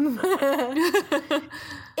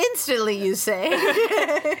 Instantly, you say.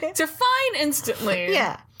 Define instantly.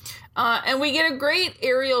 Yeah. And we get a great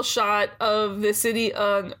aerial shot of the city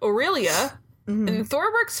of Aurelia. And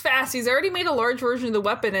Thor works fast. He's already made a large version of the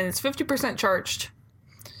weapon, and it's 50% charged.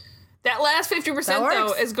 That last 50%,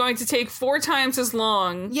 though, is going to take 4 times as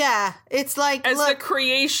long Yeah. It's like, as the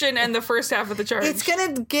creation and the first half of the charge. it's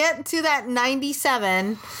going to get to that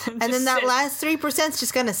 97, and then that sit. last 3% is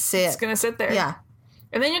just going to sit. It's going to sit there. Yeah.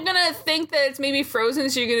 And then you're going to think that it's maybe frozen,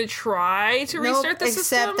 so you're going to try to restart the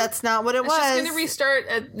system. Except that's not what it It's was. just going to restart.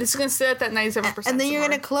 This is going to sit at that 97%. And then you're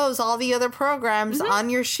going to to close all the other programs on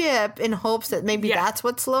your ship in hopes that maybe Yeah. that's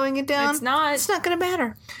what's slowing it down. It's not. It's not going to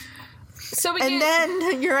matter. So we And get,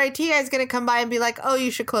 then your IT guy's going to come by and be like, oh,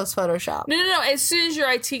 you should close Photoshop. No. As soon as your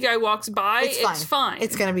IT guy walks by, it's fine.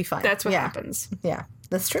 It's going to be fine. That's what Yeah. happens. Yeah,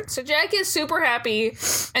 that's true. So Jack is super happy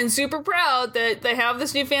and super proud that they have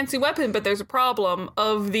this new fancy weapon, but there's a problem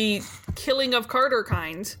of the killing of Carter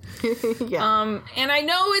kind. Yeah. And I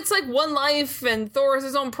know it's like one life and Thor has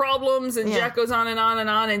his own problems and Yeah. Jack goes on and on and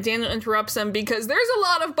on and Daniel interrupts him because there's a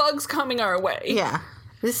lot of bugs coming our way. Yeah.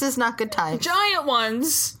 This is not good times. Giant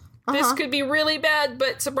ones. This could be really bad,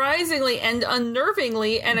 but surprisingly and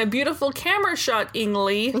unnervingly and a beautiful camera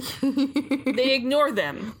shot-ingly, they ignore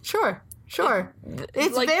them. Sure.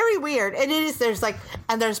 It's like- very weird. And it is, there's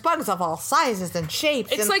bugs of all sizes and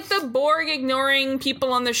shapes. It's and like the Borg ignoring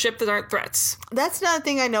people on the ship that aren't threats. that's not a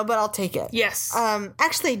thing I know, but I'll take it. Yes.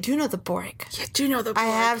 Actually, I do know the Borg. You do know the Borg. I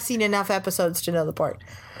have seen enough episodes to know the Borg.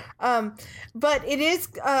 But it is,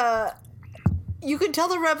 you can tell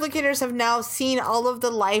the replicators have now seen all of the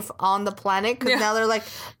life on the planet because Yeah. now they're like,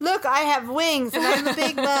 look, I have wings and I'm a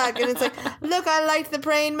big bug. And it's like, look, I like the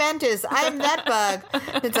praying mantis. I'm that bug.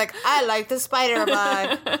 And it's like, I like the spider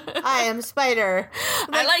bug. I am Spider.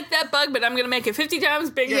 I like that bug, but I'm going to make it 50 times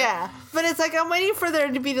bigger. Yeah. But it's like, I'm waiting for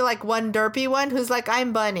there to be like one derpy one who's like,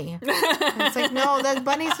 I'm Bunny. And it's like, no, that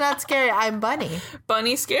Bunny's not scary. I'm Bunny.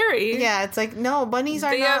 Bunny scary. Yeah, it's like, no, bunnies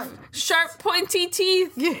are They not. have sharp, pointy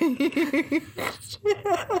teeth.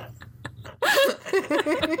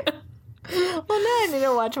 Well, now I need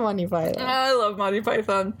to watch Monty Python. I love Monty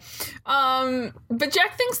Python. But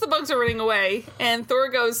Jack thinks the bugs are running away, and Thor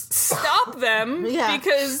goes, stop them, Yeah.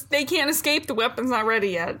 because they can't escape. The weapon's not ready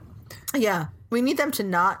yet. Yeah. We need them to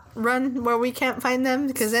not run where we can't find them,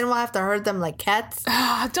 because then we'll have to herd them like cats.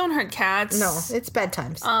 Don't hurt cats. No, it's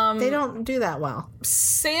bedtimes. They don't do that well.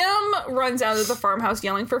 Sam runs out of the farmhouse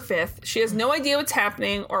yelling for Fifth. She has no idea what's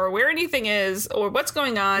happening or where anything is or what's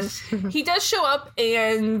going on. He does show up,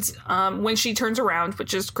 and when she turns around,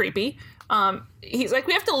 which is creepy, he's like,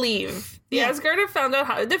 we have to leave. The Asgard have found out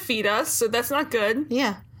how to defeat us, so that's not good.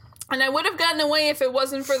 Yeah. And I would have gotten away if it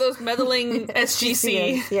wasn't for those meddling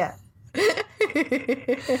SGC. Yeah.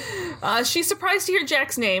 She's surprised to hear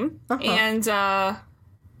Jack's name, and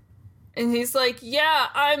he's like, yeah,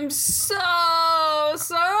 I'm so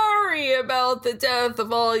sorry about the death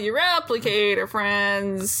of all your replicator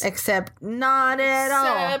friends. Except not at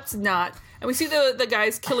all. Except not. And we see the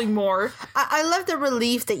guys killing more. I love the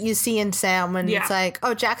relief that you see in Sam when it's like,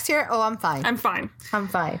 oh, Jack's here? Oh, I'm fine. I'm fine. I'm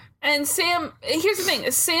fine. And Sam, here's the thing.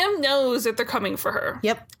 Sam knows that they're coming for her.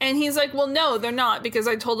 Yep. And he's like, well, no, they're not, because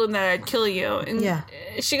I told them that I'd kill you. And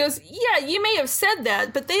she goes, yeah, you may have said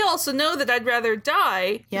that, but they also know that I'd rather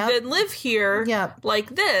die than live here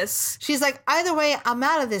like this. She's like, either way, I'm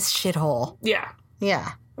out of this shithole. Yeah.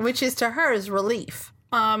 Yeah. Which is to her is relief.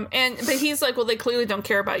 But he's like, well, they clearly don't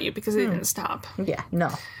care about you because they didn't stop. Yeah,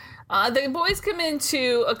 no. The boys come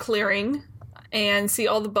into a clearing and see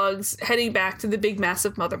all the bugs heading back to the big,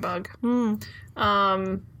 massive mother bug.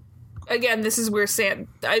 Again, this is where Sam...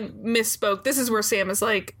 I misspoke. This is where Sam is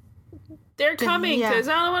like, they're coming because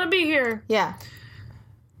I don't want to be here. Yeah.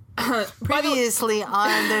 Previously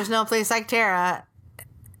on There's No Place Like Terra,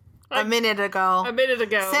 a minute ago,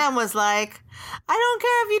 Sam was like, I don't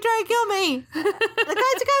care if you try to kill me. The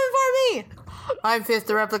guys are coming for me. I'm Fifth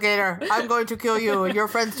the Replicator. I'm going to kill you. Your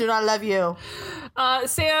friends do not love you.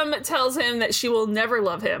 Sam tells him that she will never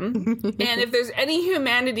love him. And if there's any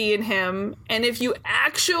humanity in him, and if you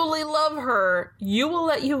actually love her, you will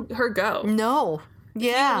let her go. No.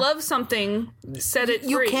 Yeah. If you love something, set it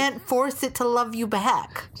free. You can't force it to love you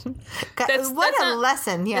back. What a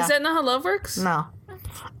lesson. Yeah. Is that not how love works? No.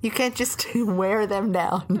 You can't just wear them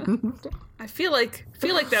down. I feel like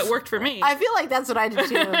that worked for me. I feel like that's what I did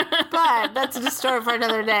too. But that's a story for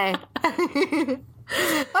another day.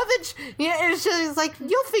 It's just like,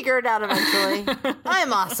 you'll figure it out eventually.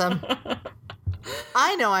 I'm awesome.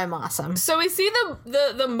 I know I'm awesome. So we see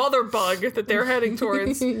the mother bug that they're heading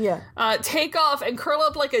towards take off and curl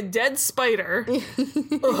up like a dead spider.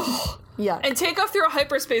 Yeah. And take off through a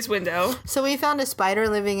hyperspace window. So we found a spider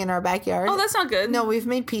living in our backyard. Oh, that's not good. No, we've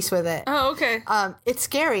made peace with it. Oh, okay. It's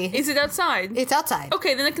scary. Is it outside? It's outside.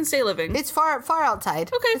 Okay, then it can stay living. It's far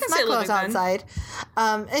outside. Okay, it can stay living then. Outside.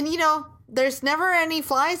 And there's never any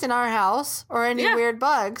flies in our house or any weird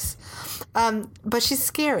bugs. But she's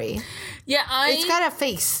scary. Yeah, it's got a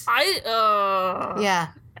face. Yeah.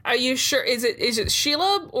 Are you sure? Is it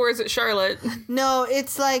Sheila or is it Charlotte? No,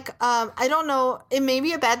 it's like, I don't know. It may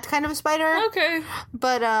be a bad kind of a spider. Okay.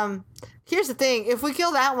 But, here's the thing. If we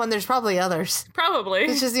kill that one, there's probably others. Probably.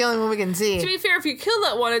 It's just the only one we can see. To be fair, if you kill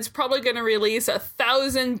that one, it's probably going to release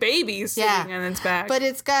 1,000 babies sitting on its back. But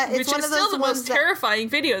it's one of those which is still the most terrifying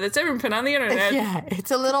video that's ever been put on the internet. Yeah, it's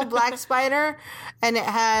a little black spider, and it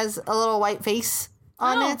has a little white face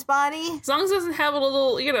on its body. As long as it doesn't have a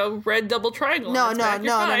little, red double triangle. No.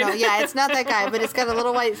 Yeah, it's not that guy, but it's got a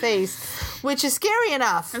little white face, which is scary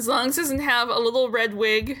enough. As long as it doesn't have a little red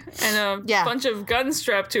wig and a bunch of guns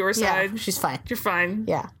strapped to her side. Yeah, she's fine. You're fine.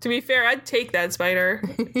 Yeah. To be fair, I'd take that spider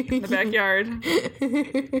in the backyard.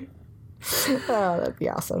 Oh, that'd be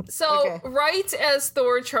awesome. So, right as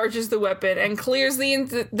Thor charges the weapon and clears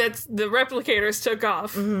that the replicators took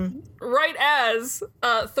off, right as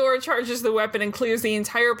Thor charges the weapon and clears the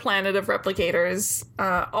entire planet of replicators,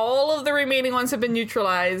 all of the remaining ones have been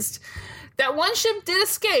neutralized. That one ship did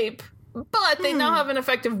escape, but they now have an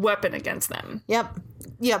effective weapon against them. Yep.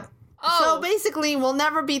 Oh. So basically, we'll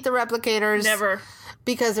never beat the replicators. Never.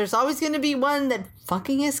 Because there's always going to be one that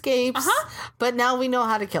fucking escapes. But now we know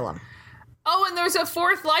how to kill him. Oh, and there's a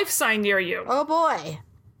fourth life sign near you. Oh, boy.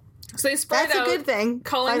 So they spread out. That's a good thing.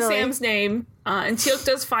 Calling finally. Sam's name. And Teal'c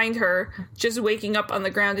does find her just waking up on the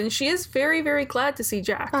ground. And she is very, very glad to see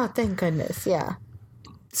Jack. Oh, thank goodness. Yeah.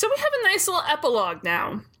 So we have a nice little epilogue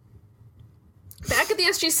now. Back at the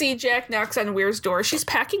SGC, Jack knocks on Weir's door. She's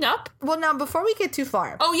packing up. Well, now, before we get too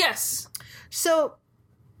far. Oh, yes. So,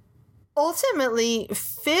 ultimately,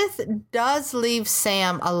 Fifth does leave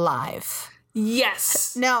Sam alive.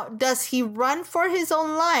 Yes. Now, does he run for his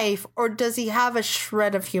own life, or does he have a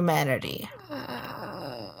shred of humanity?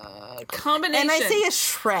 Combination. And I say a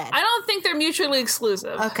shred. I don't think they're mutually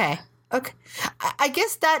exclusive. Okay. I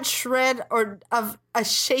guess that shred of a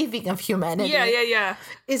shaving of humanity Yeah.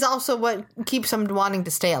 is also what keeps him wanting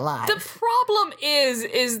to stay alive. The problem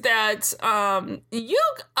is that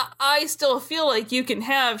I still feel like you can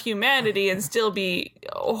have humanity and still be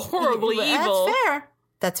horribly evil. That's fair.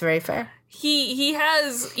 That's very fair. He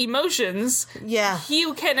has emotions. Yeah.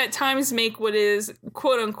 He can at times make what is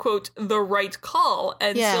quote unquote the right call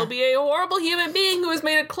and still be a horrible human being who has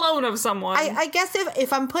made a clone of someone. I guess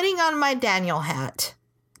if I'm putting on my Daniel hat,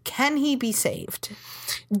 can he be saved?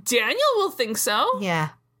 Daniel will think so. Yeah.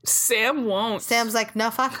 Sam won't. Sam's like,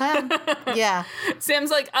 no, fuck him. Yeah. Sam's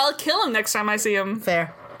like, I'll kill him next time I see him.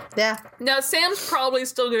 Fair. Yeah. Now, Sam's probably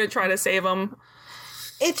still going to try to save him.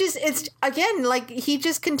 It's again, like, he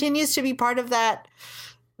just continues to be part of that.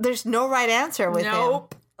 There's no right answer with him.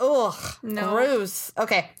 Ugh. No. Gross.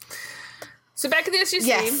 Okay. So back at the SGC,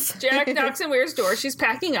 Yes. Jack knocks on Weir's door. She's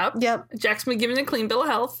packing up. Yep. Jack's been given a clean bill of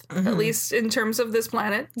health, at least in terms of this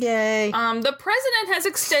planet. Yay. The president has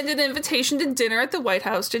extended an invitation to dinner at the White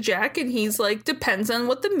House to Jack, and he's like, depends on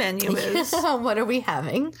what the menu is. What are we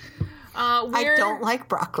having? I don't like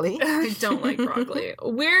broccoli. I don't like broccoli.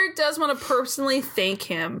 Weir does want to personally thank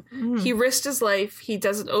him. He risked his life. He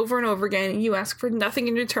does it over and over again. And you ask for nothing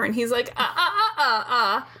in return. He's like,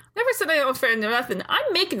 never said I don't friend or nothing.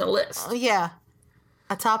 I'm making a list. Yeah.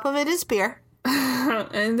 On top of it is beer.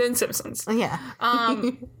 And then Simpsons. Yeah.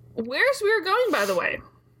 Where's Weir going, by the way?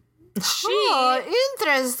 She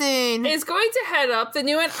Interesting. is going to head up the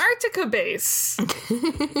new Antarctica base.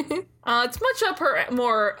 It's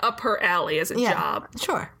more up her alley as a job.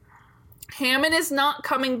 Sure. Hammond is not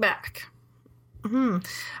coming back.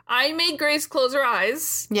 I made Grace close her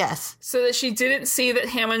eyes Yes. so that she didn't see that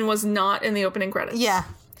Hammond was not in the opening credits. Yeah.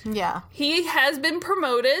 Yeah. He has been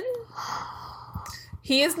promoted.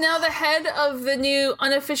 He is now the head of the new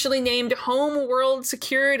unofficially named Home World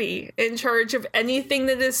Security, in charge of anything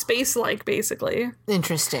that is space-like, basically.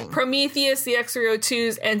 Interesting. Prometheus, the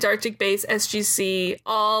X-302s, Antarctic Base, SGC,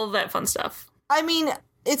 all that fun stuff. I mean,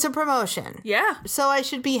 it's a promotion. Yeah, So I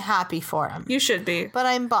should be happy for him. you should be. But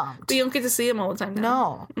I'm bummed. But you don't get to see him all the time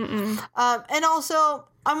now. No. And also,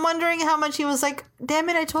 I'm wondering how much he was like, damn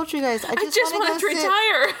it, I told you guys. I just wanna want to go sit-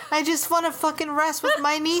 retire. I just want to fucking rest with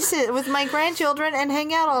my nieces, with my grandchildren, and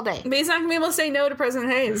hang out all day. But he's not going to be able to say no to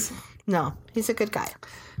President Hayes. No, he's a good guy.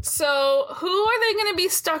 So, who are they going to be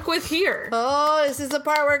stuck with here? Oh, this is the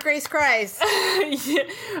part where Grace cries.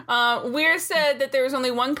 Weir said that there was only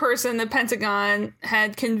one person the Pentagon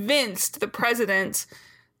had convinced the president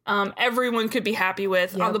everyone could be happy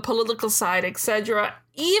with on the political side, etc.,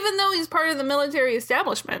 even though he's part of the military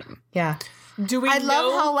establishment. Yeah. Do we I know?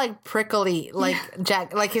 love how, like, prickly, like,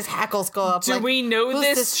 Jack, like, his hackles go up. Do like, we know who's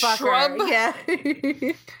this fucker? shrub? Yeah.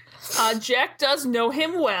 Jack does know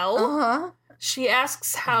him well. Uh-huh. She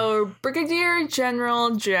asks how Brigadier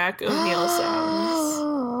General Jack O'Neill sounds.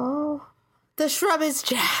 Oh, the shrub is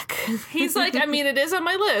Jack. He's like, I mean, it is on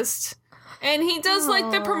my list. And he does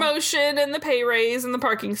like the promotion and the pay raise and the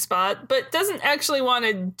parking spot, but doesn't actually want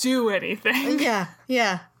to do anything. Yeah,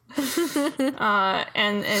 yeah.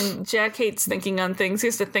 And Jack hates thinking on things. He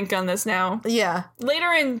has to think on this now. Yeah.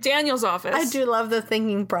 Later in Daniel's office, I do love the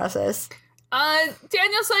thinking process.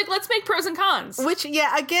 Daniel's like, let's make pros and cons. Which,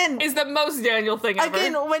 yeah, again, Is the most Daniel thing ever.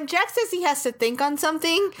 again, when Jack says he has to think on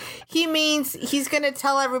something, he means he's going to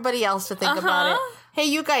tell everybody else to think about it. Hey,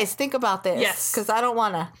 you guys, think about this. Yes. Because I don't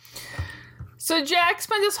want to. So Jack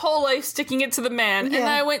spent his whole life sticking it to the man, and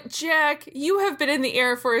Yeah. I went, Jack, you have been in the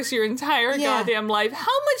Air Force your entire Yeah. goddamn life.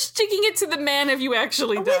 How much sticking it to the man have you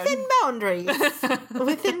actually done? Within boundaries.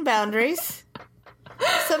 Within boundaries.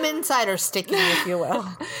 Some insider sticking, if you will.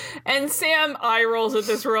 And Sam eye rolls at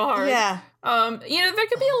this real hard. Yeah. There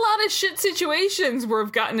could be a lot of shit situations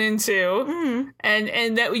we've gotten into,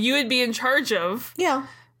 and that you would be in charge of. Yeah.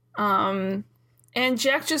 And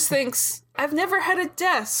Jack just thinks, I've never had a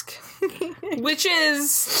desk, which is,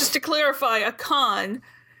 just to clarify, a con.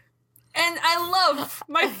 And I love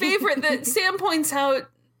my favorite that Sam points out,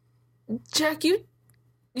 Jack, you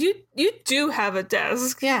do have a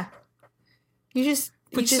desk. Yeah. You just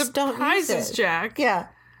don't use Surprises it. Jack. Yeah.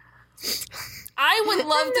 I would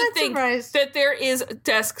love I'm to not think surprised. that there is a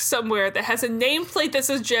desk somewhere that has a nameplate that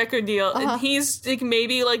says Jack O'Neill, and he's like,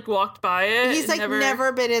 maybe like walked by it. He's and like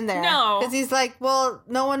never been in there. No. Because he's like, well,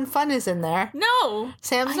 no one fun is in there. No,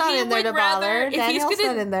 Sam's not He in there would to rather- bother. if he's Daniel's gonna-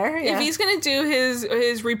 not in there. Yeah. If he's gonna do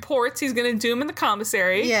his reports, he's gonna do them in the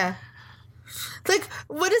commissary. Yeah. Like,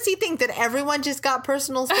 what does he think? That everyone just got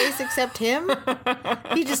personal space except him?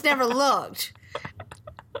 He just never looked.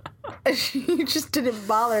 He just didn't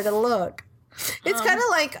bother to look. It's kind of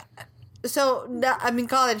like, I'm in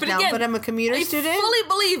college But now, again, but I'm a commuter I student. fully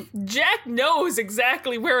believe Jack knows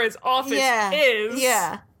exactly where his office Yeah, is.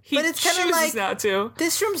 yeah. He But it's kinda chooses like- not to.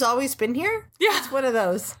 This room's always been here? Yeah. It's one of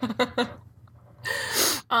those.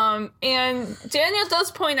 And Daniel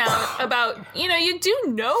does point out about, you do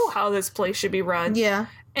know how this place should be run. Yeah.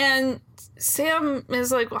 And Sam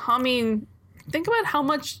is like, well, I mean, think about how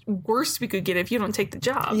much worse we could get if you don't take the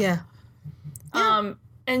job. Yeah. And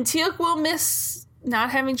Teal'c will miss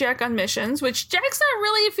not having Jack on missions, which Jack's not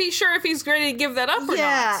really sure if he's ready to give that up or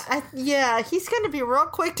not. He's going to be real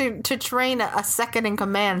quick to train a second in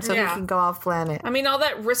command so he can go off planet. I mean, all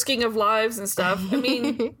that risking of lives and stuff. I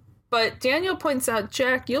mean, but Daniel points out,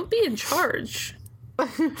 Jack, you'll be in charge.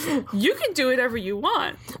 You can do whatever you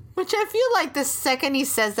want. Which I feel like the second he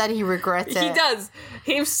says that, he regrets it. He does.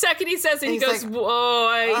 The second he says it, he He's goes, like, whoa,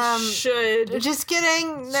 I should. Just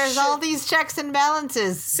kidding. There's all these checks and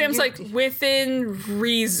balances. Sam's like, within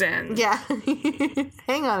reason. Yeah.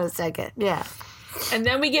 Hang on a second. Yeah. And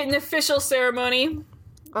then we get an official ceremony.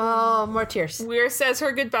 Oh, more tears. Weir says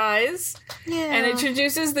her goodbyes. Yeah. And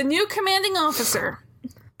introduces the new commanding officer,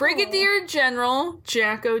 Brigadier General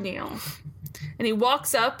Jack O'Neill. And he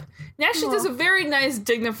walks up and actually does a very nice,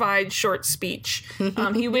 dignified, short speech.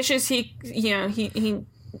 He wishes he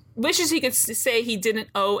wishes he could say he didn't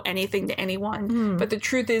owe anything to anyone. But the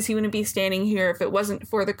truth is he wouldn't be standing here if it wasn't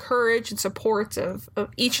for the courage and support of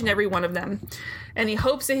each and every one of them. And he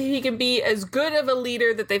hopes that he can be as good of a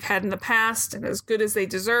leader that they've had in the past and as good as they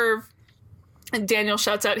deserve. And Daniel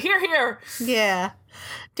shouts out, "Hear, hear!" Yeah.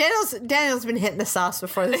 Daniel's been hitting the sauce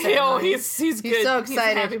before this. Oh, he's good. He's so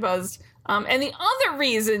excited. He's happy buzzed. And the other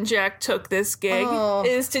reason Jack took this gig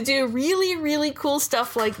is to do really, really cool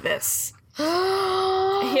stuff like this. He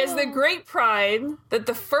has the great pride that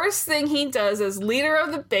the first thing he does as leader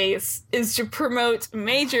of the base is to promote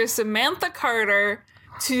Major Samantha Carter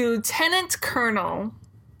to Lieutenant Colonel.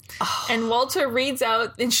 And Walter reads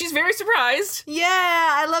out, and she's very surprised. Yeah,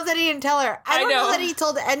 I love that he didn't tell her. I don't know know that he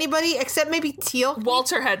told anybody except maybe Teal'c.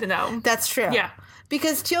 Walter had to know. That's true. Yeah.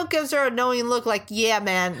 Because Teal'c gives her a knowing look like, yeah,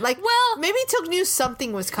 man. Like, Well- maybe Teal'c knew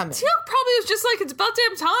something was coming. Teal'c probably was just like, it's about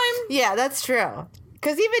damn time. Yeah, that's true.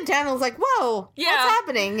 Because even Daniel's like, whoa, Yeah. what's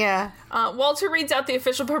happening? Yeah. Walter reads out the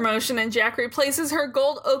official promotion, and Jack replaces her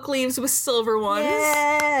gold oak leaves with silver ones.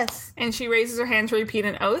 Yes. And she raises her hand to repeat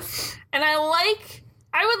an oath. And I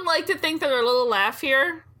would like to think that there's a little laugh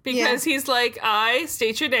here. Because he's like, I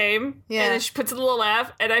state your name. Yeah. And then she puts a little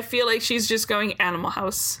laugh, and I feel like she's just going Animal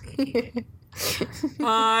House.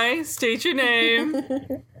 I state your name.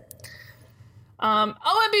 And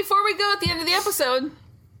before we go at the end of the episode,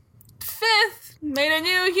 Fifth made a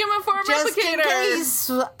new human form Just replicator. in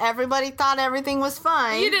case everybody thought everything was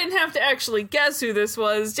fine. You didn't have to actually guess who this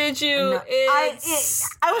was, did you? No. I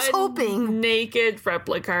was hoping. Naked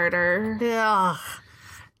replicator. Yeah.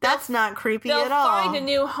 That's not creepy They'll at all. find a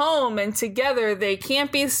new home, and together they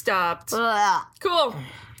can't be stopped. Ugh. Cool.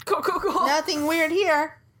 Nothing weird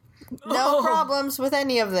here. No Oh. problems with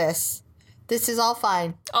any of this. This is all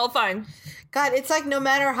fine. All fine. God, it's like no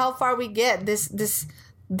matter how far we get, this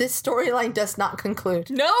storyline does not conclude.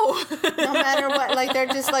 No. No matter what, like they're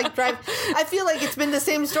just like drive. I feel like it's been the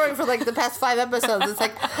same story for like the past 5 episodes. It's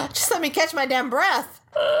like, just let me catch my damn breath.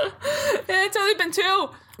 It's only been 2.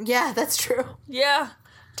 Yeah, that's true. Yeah.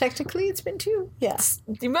 Technically, it's been 2. Yes.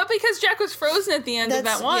 But because Jack was frozen at the end of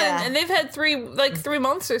That's- that one, yeah. and they've had 3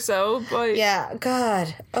 months or so, but Yeah.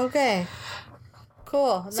 God. Okay.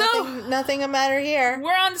 Cool. So- Nothing a matter here.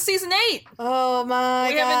 we're on to season 8. Oh my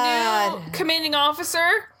We God. have a new commanding officer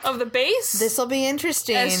of the base. This will be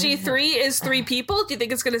interesting. SG3 is 3 people. Do you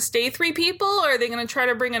think it's going to stay 3 people, or are they going to try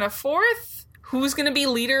to bring in a 4th? Who's going to be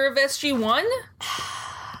leader of SG1?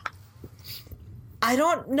 I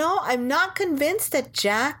don't know. I'm not convinced that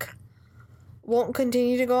Jack won't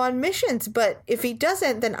continue to go on missions, but if he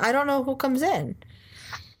doesn't, then I don't know who comes in.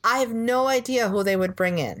 I have no idea who they would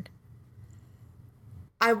bring in.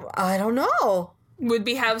 I don't know. Would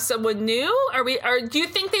we have someone new? Or do you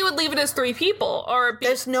think they would leave it as 3 people? Or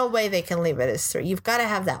There's no way they can leave it as 3. You've got to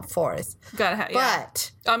have that 4th. gotta have, yeah.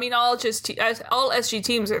 But I mean, all SG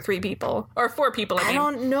teams are 3 people or 4 people. I I mean,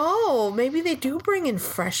 don't know. Maybe they do bring in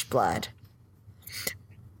fresh blood.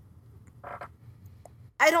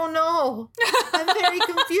 I don't know. I'm very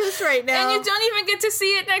confused right now. and you don't even get to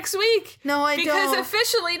see it next week. No, I because don't.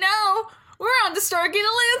 officially now we're on to Stargate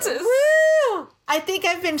Atlantis. Woo! I think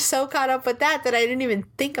I've been so caught up with that I didn't even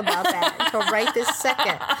think about that until right this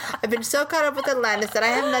second. I've been so caught up with Atlantis that I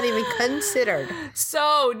have not even considered.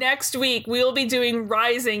 So next week we will be doing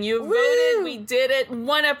Rising. You voted. We did it.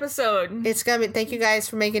 1 episode. It's gonna be. Thank you guys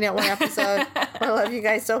for making it 1 episode. I love you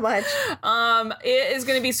guys so much. It is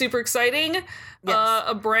going to be super exciting. Yes.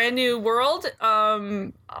 A brand new world.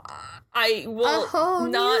 I will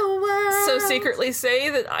not so secretly say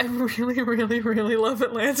that I really, really, really love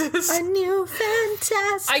Atlantis. A new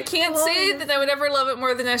fantastic. I can't say that I would ever love it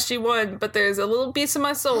more than SG-1, but there's a little piece of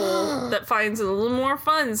my soul that finds it a little more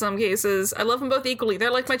fun in some cases. I love them both equally.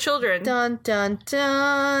 They're like my children. Dun dun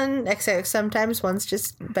dun. Except sometimes one's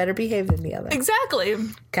just better behaved than the other. Exactly.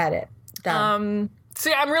 Got it. Done. So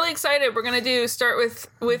yeah, I'm really excited. We're gonna start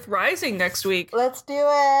with Rising next week. Let's do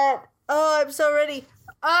it. Oh, I'm so ready.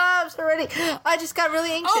 I just got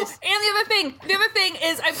really anxious. Oh, and the other thing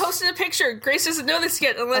is I posted a picture. Grace doesn't know this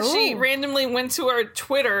yet unless she randomly went to our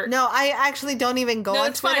Twitter. No, I actually don't even go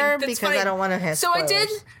on Twitter because I don't want to have spoilers.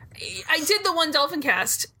 I did the one Dolphin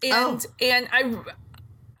cast and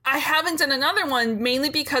I haven't done another one mainly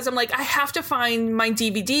because I'm like I have to find my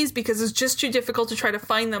DVDs because it's just too difficult to try to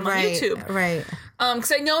find them on YouTube. Right.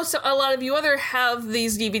 Because I know a lot of you other have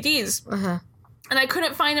these DVDs. Uh-huh. And I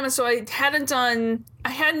couldn't find them, and so I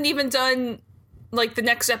hadn't even done, like, the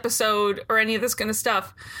next episode or any of this kind of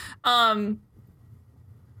stuff. I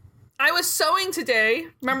was sewing today.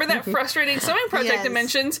 Remember that frustrating sewing project I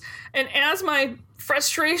mentioned? And as my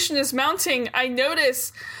frustration is mounting, I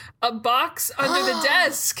notice a box under the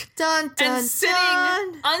desk. Dun, dun, and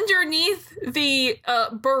sitting underneath the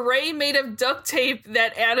beret made of duct tape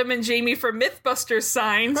that Adam and Jamie from Mythbusters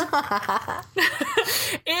signed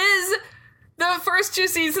is... the first 2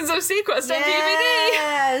 seasons of Sequest on DVD.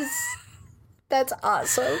 Yes. That's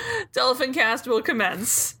awesome. Dolphin cast will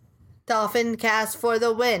commence. Dolphin cast for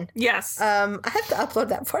the win. Yes. I have to upload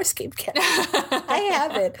that Farscape cast. I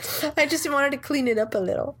have it. I just wanted to clean it up a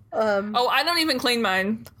little. I don't even clean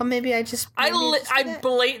mine. Or maybe I just... I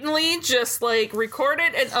blatantly just, like, record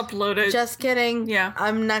it and upload it. Just kidding. Yeah.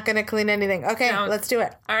 I'm not going to clean anything. Okay, let's do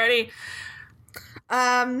it. Alrighty.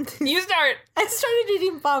 You start. I started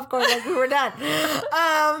eating popcorn like we were done.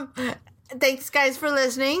 Thanks, guys, for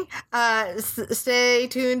listening. Stay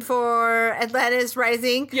tuned for Atlantis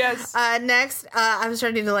Rising. Yes. Next, I'm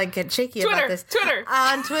starting to get shaky about this. Twitter.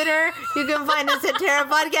 On Twitter, you can find us at Terra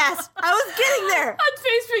Podcast. I was getting there. On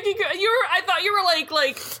Facebook, I thought you were like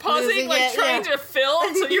pausing, trying to fill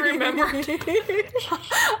until you remembered.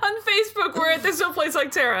 On Facebook, we're at There's No Place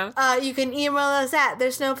Like Terra. You can email us at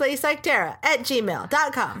There's No Place Like Terra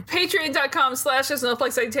 @gmail.com. Patreon.com/There's No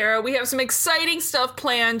Place Like Terra. We have some exciting stuff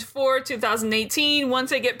planned for 2018.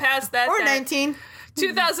 Once I get past that, 19.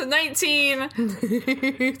 2019.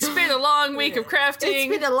 It's been a long week of crafting. It's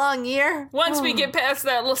been a long year. Once we get past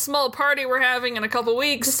that little small party we're having in a couple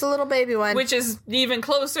weeks. Just a little baby one. Which is even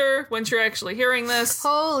closer once you're actually hearing this.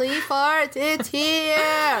 Holy fart, it's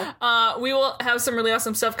here. We will have some really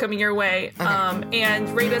awesome stuff coming your way.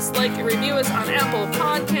 And rate us, like, and review us on Apple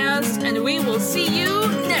Podcasts. And we will see you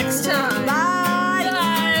next time. Bye.